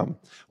taken from,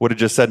 would have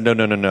just said,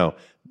 no.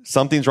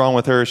 Something's wrong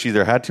with her. She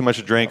either had too much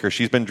to drink or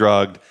she's been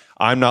drugged.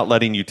 I'm not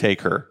letting you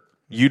take her.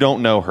 You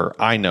don't know her.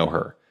 I know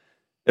her.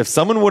 If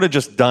someone would have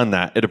just done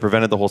that, it would have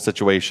prevented the whole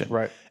situation.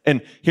 Right.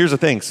 And here's the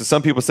thing. So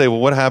some people say, well,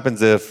 what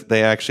happens if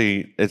they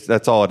actually,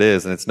 that's all it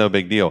is and it's no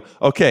big deal.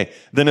 Okay,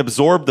 then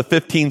absorb the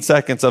 15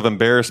 seconds of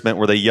embarrassment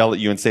where they yell at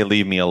you and say,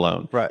 leave me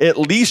alone. Right. At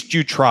least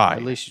you tried.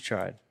 At least you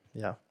tried.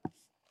 Yeah.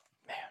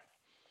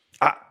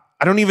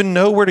 I don't even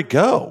know where to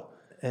go.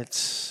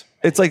 It's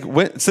like,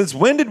 since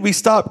when did we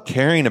stop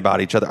caring about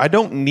each other? I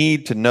don't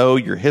need to know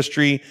your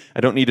history.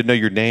 I don't need to know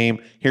your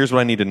name. Here's what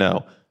I need to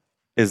know.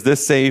 Is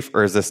this safe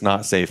or is this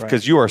not safe?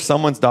 Because you are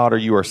someone's daughter.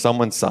 You are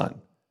someone's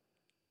son.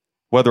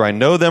 Whether I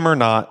know them or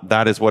not,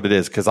 that is what it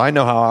is. Because I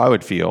know how I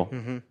would feel.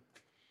 Mm-hmm.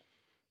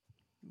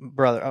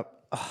 Brother,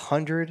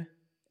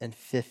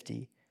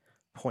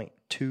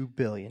 $150.2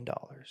 billion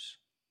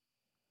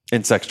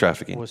in sex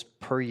trafficking was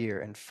per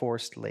year in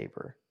forced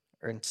labor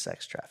or in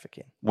sex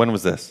trafficking. When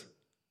was this?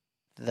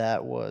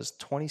 That was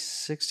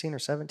 2016 or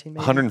 17,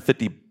 maybe?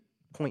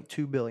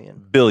 150.2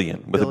 billion.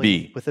 Billion with a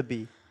B. With a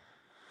B.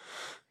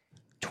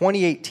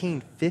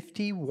 2018,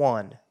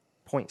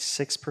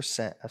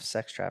 51.6% of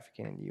sex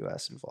trafficking in the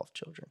U.S. involved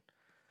children.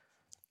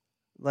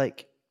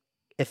 Like,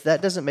 if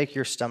that doesn't make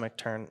your stomach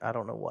turn, I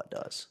don't know what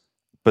does.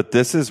 But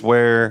this is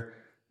where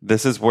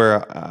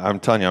I'm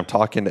telling you, I'm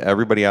talking to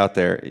everybody out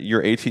there.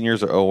 You're 18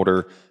 years or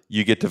older,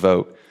 you get to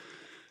vote.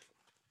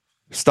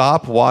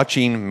 Stop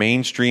watching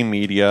mainstream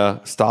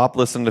media. Stop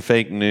listening to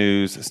fake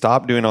news.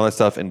 Stop doing all that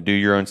stuff and do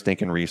your own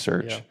stinking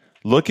research. Yeah.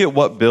 Look at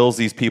what bills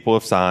these people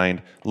have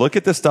signed. Look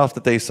at the stuff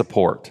that they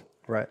support.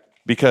 Right.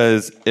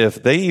 Because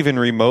if they even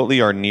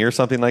remotely are near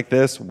something like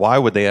this, why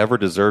would they ever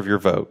deserve your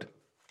vote?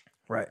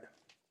 Right.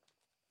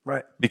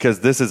 Right. Because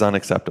this is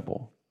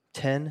unacceptable.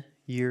 10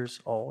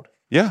 years old.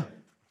 Yeah.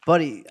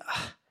 Buddy,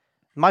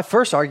 my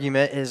first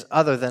argument is,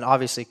 other than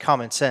obviously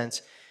common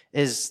sense,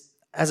 is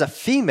as a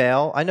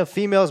female, I know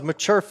females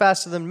mature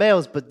faster than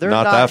males, but they're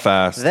not that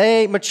fast.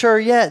 They ain't mature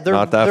yet.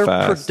 Their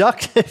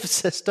productive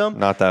system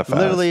not that fast.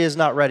 Literally is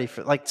not ready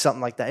for like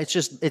something like that.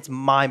 It's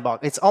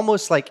mind-boggling. It's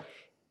almost like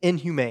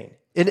inhumane.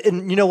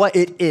 And you know what?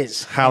 It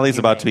is. Hallie's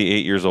about to be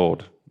 8 years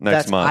old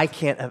next month. I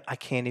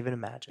can't even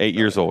imagine. 8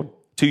 years old.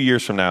 2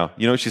 years from now.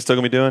 You know what she's still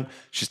going to be doing?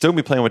 She's still going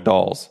to be playing with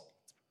dolls.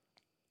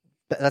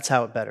 That's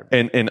how it better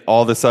be. and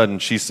all of a sudden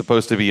she's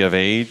supposed to be of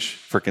age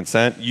for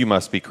consent, you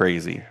must be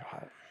crazy.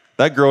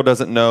 That girl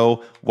doesn't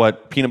know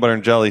what peanut butter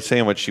and jelly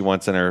sandwich she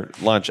wants in her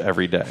lunch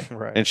every day.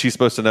 Right. And she's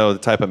supposed to know the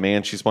type of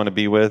man she's going to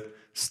be with.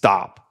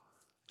 Stop.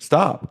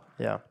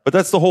 Yeah. But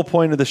that's the whole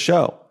point of the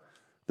show.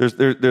 There's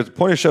a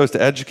point of the show is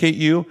to educate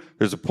you.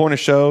 There's a point of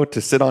show to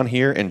sit on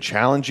here and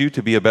challenge you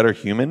to be a better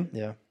human.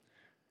 Yeah.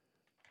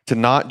 To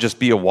not just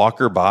be a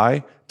walker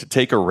by, to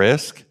take a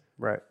risk.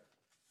 Right.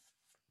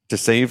 To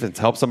save and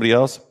to help somebody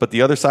else. But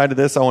the other side of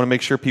this, I want to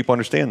make sure people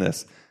understand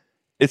this.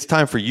 It's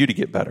time for you to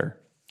get better.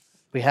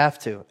 We have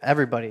to.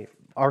 Everybody,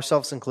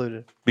 ourselves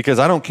included. Because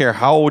I don't care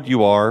how old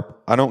you are.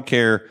 I don't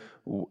care,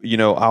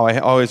 I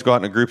always go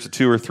out in groups of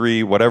 2 or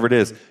 3, whatever it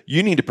is.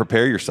 You need to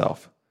prepare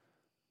yourself.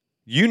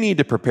 You need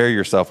to prepare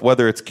yourself,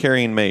 whether it's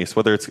carrying mace,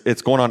 whether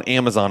it's going on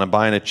Amazon and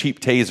buying a cheap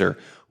taser,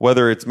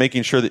 whether it's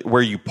making sure that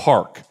where you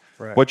park,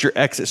 right. what your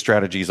exit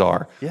strategies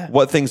are,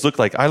 what things look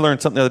like. I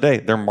learned something the other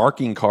day. They're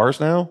marking cars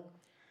now.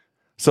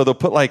 So they'll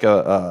put like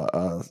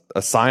a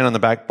sign on the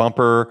back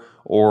bumper,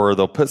 or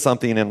they'll put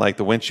something in like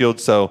the windshield.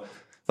 So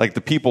like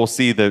the people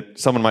see that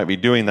someone might be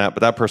doing that,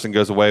 but that person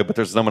goes away, but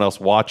there's someone else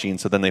watching.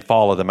 So then they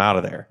follow them out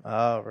of there.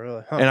 Oh,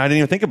 really? Huh. And I didn't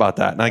even think about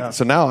that. And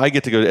so now I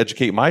get to go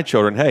educate my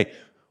children. Hey,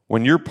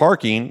 when you're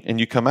parking and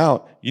you come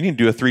out, you need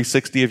to do a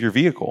 360 of your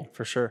vehicle.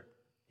 For sure.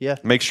 Yeah.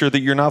 Make sure that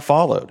you're not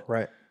followed.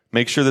 Right.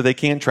 Make sure that they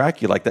can't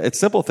track you like that. It's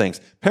simple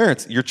things.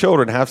 Parents, your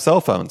children have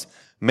cell phones.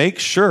 Make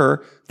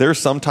sure there's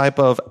some type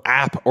of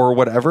app or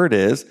whatever it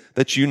is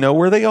that you know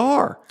where they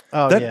are.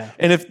 Oh, yeah.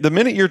 And if the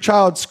minute your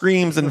child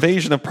screams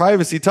invasion of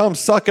privacy, tell them,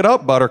 suck it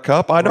up,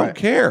 buttercup. I don't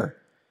care.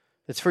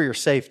 It's for your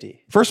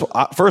safety. First of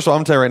all, I'm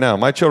going to tell you right now,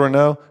 my children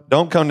know,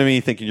 don't come to me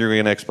thinking you're going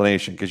to get an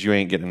explanation, because you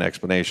ain't getting an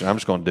explanation. I'm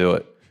just going to do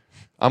it.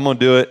 I'm going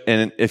to do it.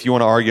 And if you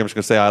want to argue, I'm just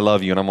going to say, I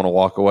love you, and I'm going to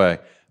walk away,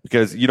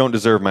 because you don't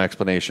deserve my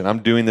explanation. I'm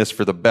doing this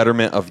for the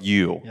betterment of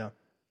you. Yeah.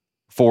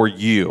 For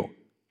you.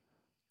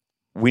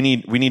 We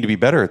need to be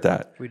better at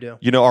that. We do.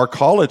 Our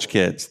college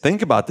kids,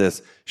 think about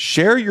this.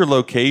 Share your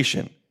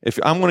location. If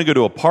I'm going to go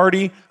to a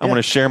party, I'm going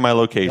to share my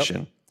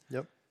location.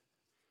 Yep.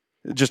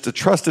 Just a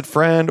trusted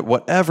friend,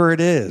 whatever it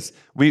is.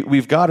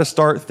 We've got to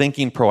start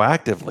thinking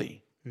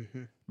proactively.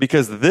 Mm-hmm.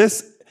 Because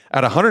this,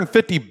 at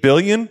 150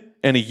 billion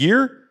in a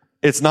year,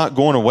 it's not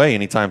going away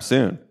anytime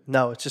soon.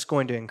 No, it's just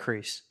going to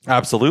increase.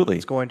 Absolutely.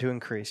 It's going to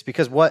increase.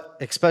 Because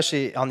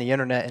especially on the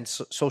internet and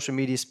social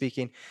media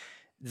speaking,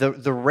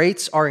 the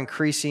rates are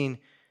increasing,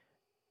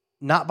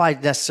 not by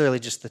necessarily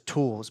just the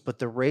tools, but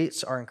the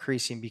rates are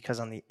increasing because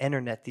on the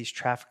internet, these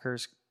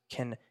traffickers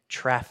can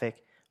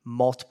traffic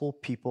multiple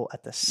people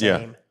at the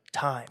same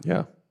time.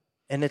 Yeah.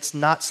 And it's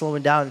not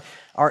slowing down.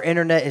 Our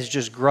internet is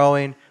just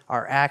growing.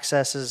 Our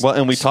access is... Well,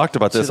 and we talked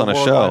about this on a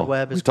show.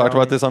 We talked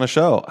about this on a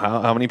show.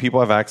 How many people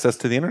have access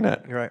to the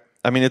internet? You're right.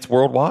 I mean, it's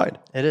worldwide.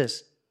 It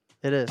is.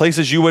 It is.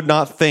 Places you would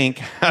not think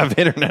have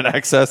internet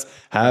access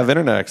have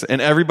internet access.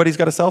 And everybody's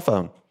got a cell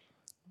phone.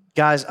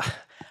 Guys,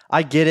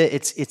 I get it.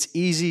 It's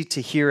easy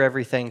to hear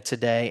everything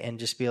today and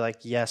just be like,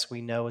 yes,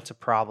 we know it's a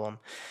problem.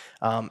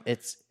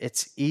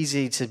 It's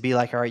easy to be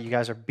like, all right, you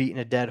guys are beating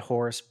a dead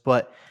horse,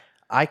 but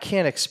I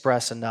can't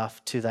express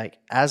enough to, like,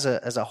 as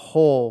a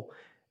whole,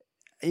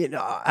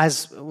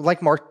 as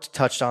like Mark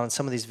touched on in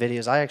some of these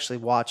videos, I actually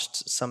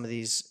watched some of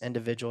these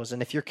individuals,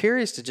 and if you're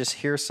curious to just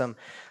hear some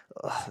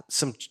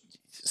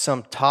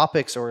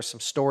topics or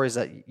some stories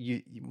that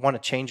you want to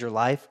change your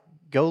life,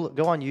 go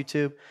on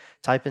YouTube.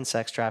 Type in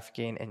sex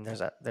trafficking, and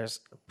there's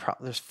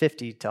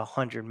 50 to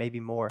 100, maybe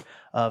more,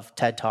 of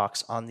TED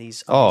Talks on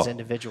these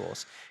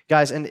individuals,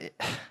 guys. And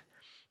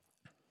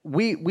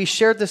we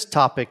shared this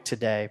topic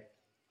today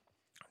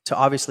to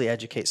obviously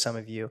educate some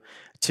of you.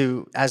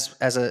 To as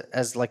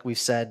like we've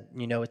said,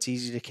 it's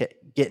easy to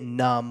get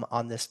numb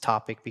on this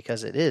topic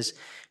because it is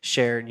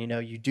shared.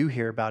 You do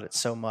hear about it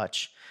so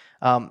much,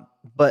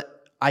 but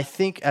I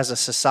think as a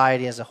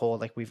society as a whole,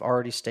 like we've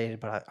already stated,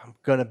 but I'm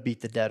going to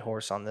beat the dead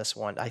horse on this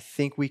one. I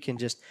think we can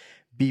just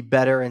be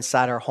better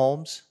inside our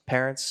homes,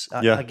 parents.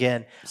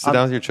 Again, sit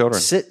down with your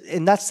children.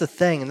 And that's the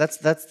thing, and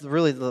that's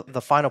really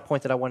the final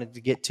point that I wanted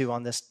to get to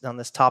on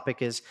this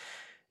topic is,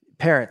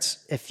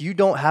 parents, if you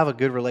don't have a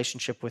good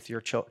relationship with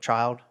your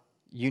child,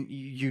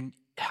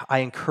 I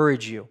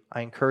encourage you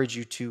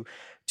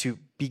to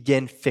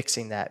begin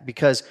fixing that,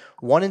 because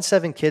 1 in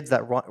 7 kids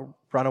that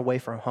run away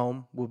from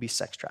home will be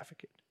sex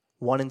trafficked.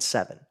 1 in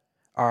 7.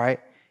 All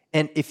right.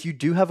 And if you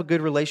do have a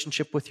good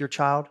relationship with your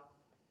child,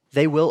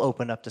 they will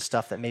open up to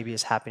stuff that maybe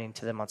is happening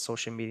to them on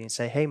social media and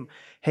say,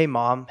 hey,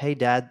 mom, hey,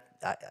 dad,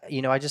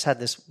 I just had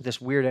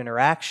this weird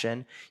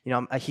interaction.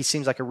 He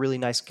seems like a really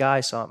nice guy,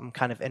 so I'm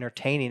kind of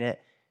entertaining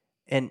it.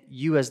 And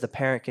you as the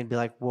parent can be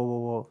like,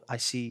 whoa, I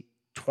see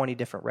 20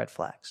 different red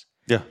flags.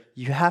 Yeah.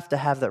 You have to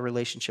have that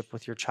relationship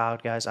with your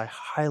child, guys. I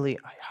highly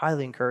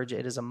encourage it.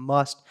 It is a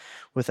must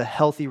with a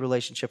healthy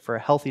relationship for a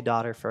healthy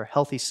daughter, for a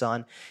healthy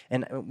son.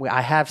 And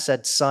I have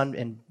said son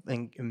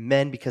and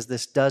men because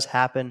this does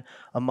happen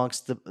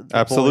amongst the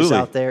boys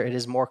out there. It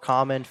is more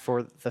common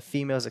for the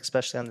females,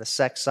 especially on the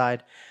sex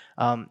side,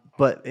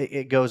 but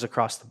it goes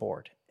across the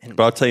board.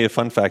 But I'll tell you a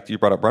fun fact. You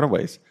brought up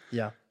runaways.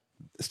 Yeah.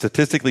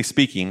 Statistically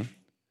speaking,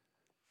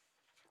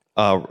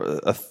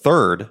 a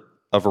third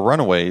of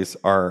runaways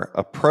are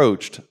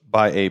approached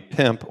by a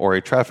pimp or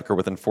a trafficker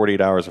within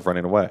 48 hours of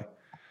running away.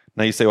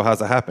 Now you say, well, how's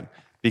that happen?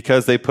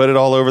 Because they put it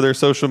all over their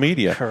social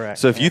media. Correct.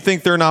 So if you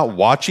think they're not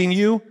watching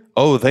you,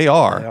 they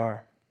are. They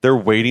are. They're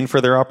waiting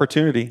for their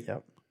opportunity.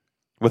 Yep.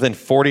 Within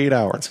 48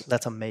 hours.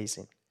 That's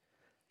amazing.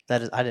 I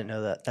didn't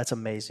know that. That's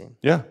amazing.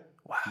 Yeah.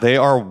 Wow. They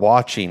are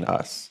watching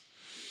us.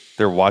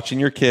 They're watching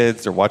your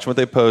kids. They're watching what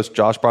they post.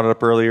 Josh brought it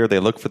up earlier. They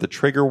look for the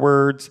trigger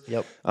words.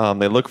 Yep.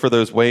 They look for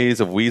those ways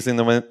of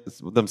weaseling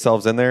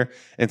themselves in there.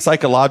 And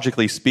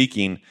psychologically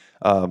speaking,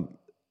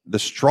 the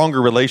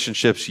stronger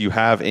relationships you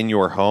have in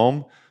your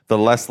home, the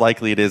less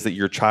likely it is that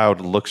your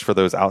child looks for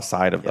those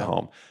outside of the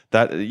home.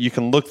 That you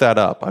can look that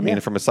up. I mean,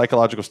 from a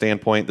psychological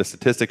standpoint, the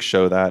statistics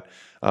show that.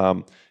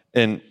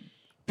 And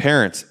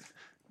parents,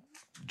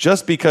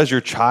 just because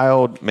your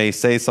child may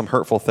say some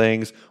hurtful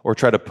things or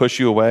try to push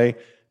you away,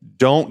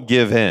 don't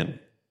give in.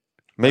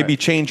 Maybe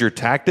change your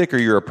tactic or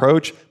your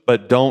approach,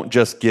 but don't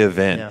just give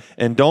in. Yeah.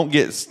 And don't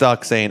get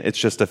stuck saying it's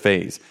just a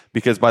phase,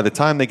 because by the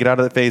time they get out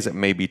of that phase, it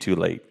may be too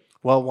late.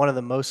 Well, one of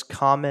the most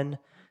common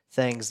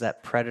things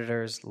that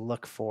predators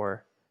look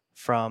for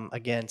from,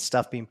 again,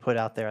 stuff being put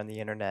out there on the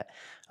internet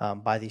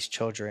by these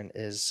children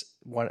is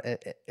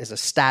a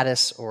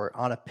status or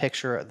on a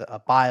picture, a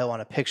bio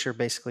on a picture,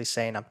 basically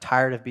saying, I'm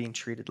tired of being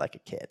treated like a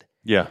kid.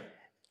 Yeah.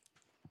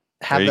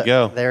 There you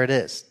go. There it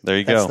is. There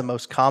you go. That's the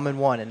most common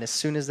one. And as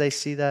soon as they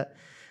see that,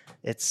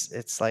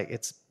 it's like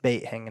it's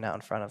bait hanging out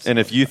in front of them. And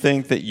if you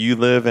think that you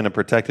live in a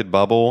protected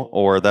bubble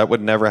or that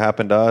would never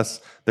happen to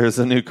us, there's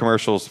a new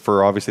commercials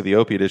for obviously the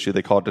opiate issue.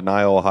 They call it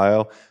Denial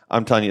Ohio.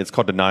 I'm telling you, it's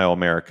called Denial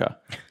America.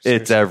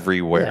 It's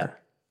everywhere.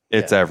 Yeah.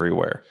 It's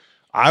everywhere.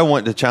 I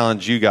want to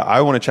challenge you guys.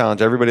 I want to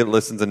challenge everybody that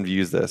listens and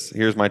views this.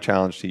 Here's my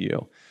challenge to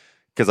you,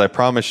 because I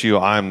promise you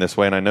I'm this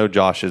way, and I know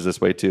Josh is this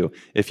way too.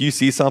 If you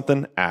see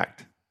something,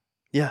 act.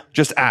 Yeah.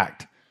 Just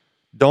act.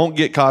 Don't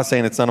get caught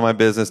saying it's none of my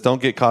business. Don't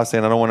get caught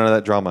saying I don't want none of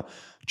that drama.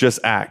 Just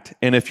act.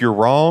 And if you're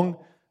wrong,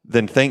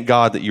 then thank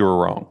God that you were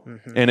wrong.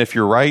 Mm-hmm. And if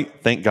you're right,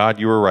 thank God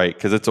you were right,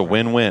 because it's a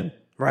win-win.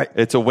 Right.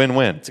 It's a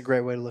win-win. It's a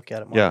great way to look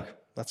at it, Mark. Yeah.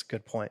 That's a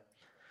good point.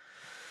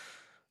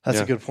 That's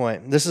a good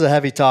point. This is a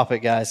heavy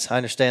topic, guys. I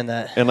understand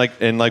that.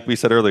 And like we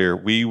said earlier,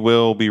 we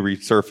will be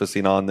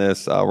resurfacing on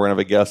this. We're going to have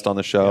a guest on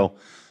the show.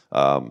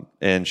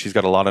 And she's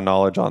got a lot of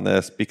knowledge on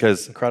this,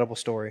 because incredible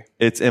story.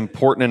 It's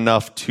important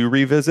enough to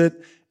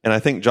revisit. And I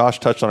think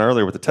Josh touched on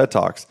earlier with the TED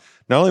Talks.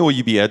 Not only will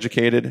you be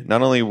educated,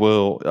 not only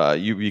will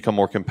you become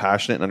more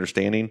compassionate and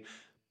understanding,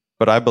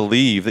 but I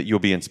believe that you'll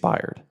be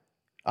inspired.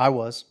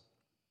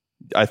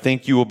 I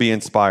think you will be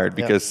inspired,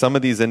 because some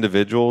of these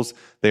individuals,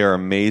 they are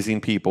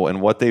amazing people,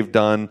 and what they've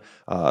done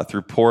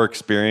through poor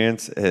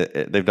experience,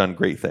 they've done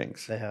great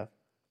things. They have.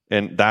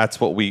 And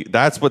that's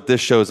what this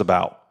show is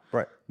about.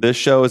 Right. This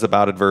show is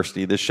about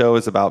adversity. This show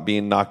is about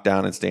being knocked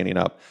down and standing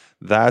up.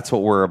 That's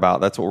what we're about.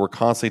 That's what we're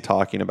constantly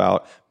talking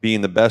about,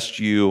 being the best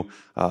you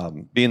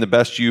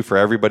for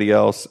everybody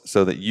else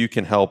so that you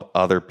can help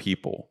other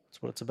people.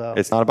 That's what it's about.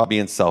 It's not about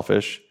being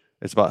selfish.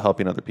 It's about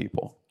helping other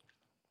people.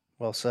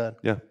 Well said.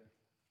 Yeah.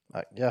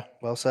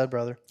 Well said,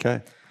 brother.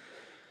 Okay.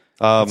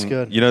 That's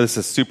good. This is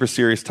a super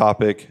serious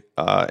topic,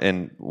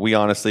 and we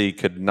honestly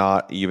could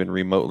not even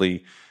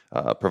remotely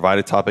provide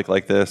a topic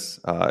like this,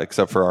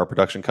 except for our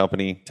production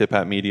company, Tip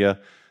Hat Media.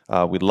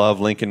 We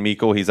love Lincoln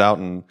Meikle. He's out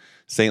in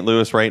St.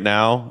 Louis right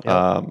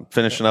now,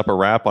 finishing up a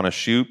wrap on a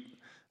shoot.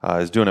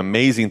 He's doing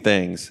amazing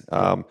things.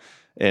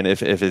 And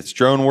if it's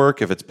drone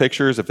work, if it's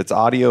pictures, if it's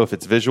audio, if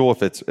it's visual,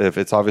 if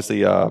it's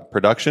obviously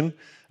production,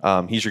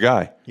 he's your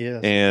guy.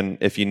 Yes. And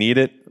if you need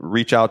it,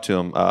 reach out to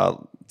him.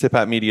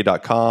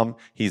 tiphatmedia.com.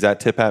 He's at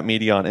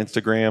tiphatmedia on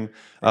Instagram.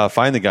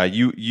 Find the guy.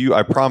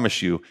 I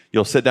promise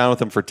you'll sit down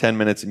with him for 10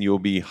 minutes and you will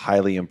be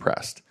highly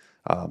impressed.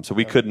 So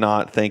we could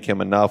not thank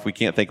him enough. We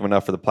can't thank him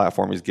enough for the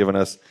platform he's given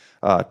us.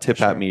 Tip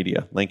Hat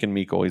Media, Lincoln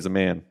Meikle. He's a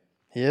man.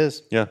 He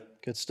is. Yeah.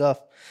 Good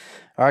stuff.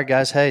 All right,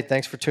 guys. Hey,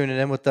 thanks for tuning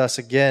in with us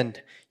again.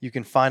 You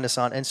can find us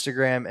on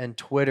Instagram and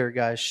Twitter,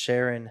 guys,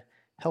 sharing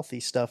healthy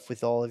stuff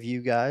with all of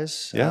you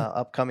guys.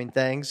 Upcoming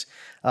things,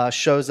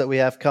 shows that we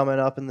have coming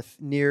up in the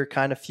near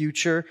kind of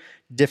future,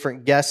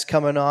 different guests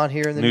coming on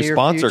here in the near future. New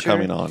sponsor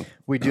coming on.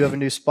 We do have a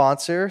new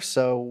sponsor,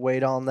 so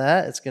wait on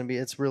that.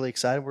 It's really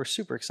exciting. We're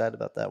super excited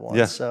about that one.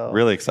 Yeah, so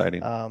really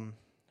exciting.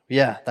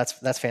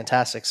 That's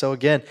fantastic. So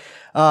again,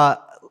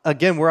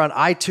 we're on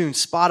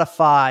iTunes,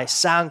 Spotify,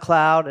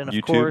 SoundCloud, and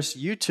of course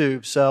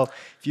YouTube. So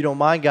if you don't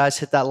mind, guys,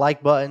 hit that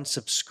like button,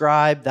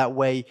 subscribe. That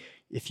way,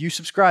 if you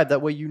subscribe,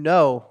 that way you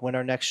know when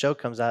our next show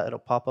comes out. It'll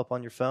pop up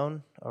on your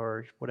phone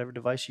or whatever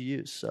device you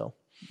use. So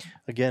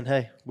again,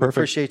 hey, we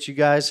appreciate you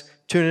guys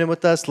tuning in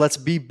with us. Let's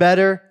be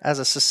better as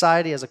a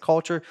society, as a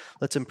culture.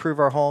 Let's improve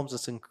our homes.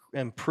 Let's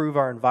improve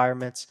our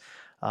environments.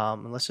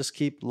 And let's just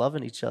keep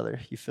loving each other.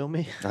 You feel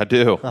me? I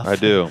do. I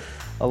do.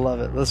 I love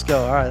it. Let's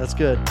go. All right, that's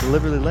good.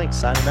 Deliberately Linked,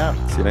 signing out.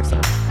 See you next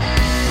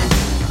time.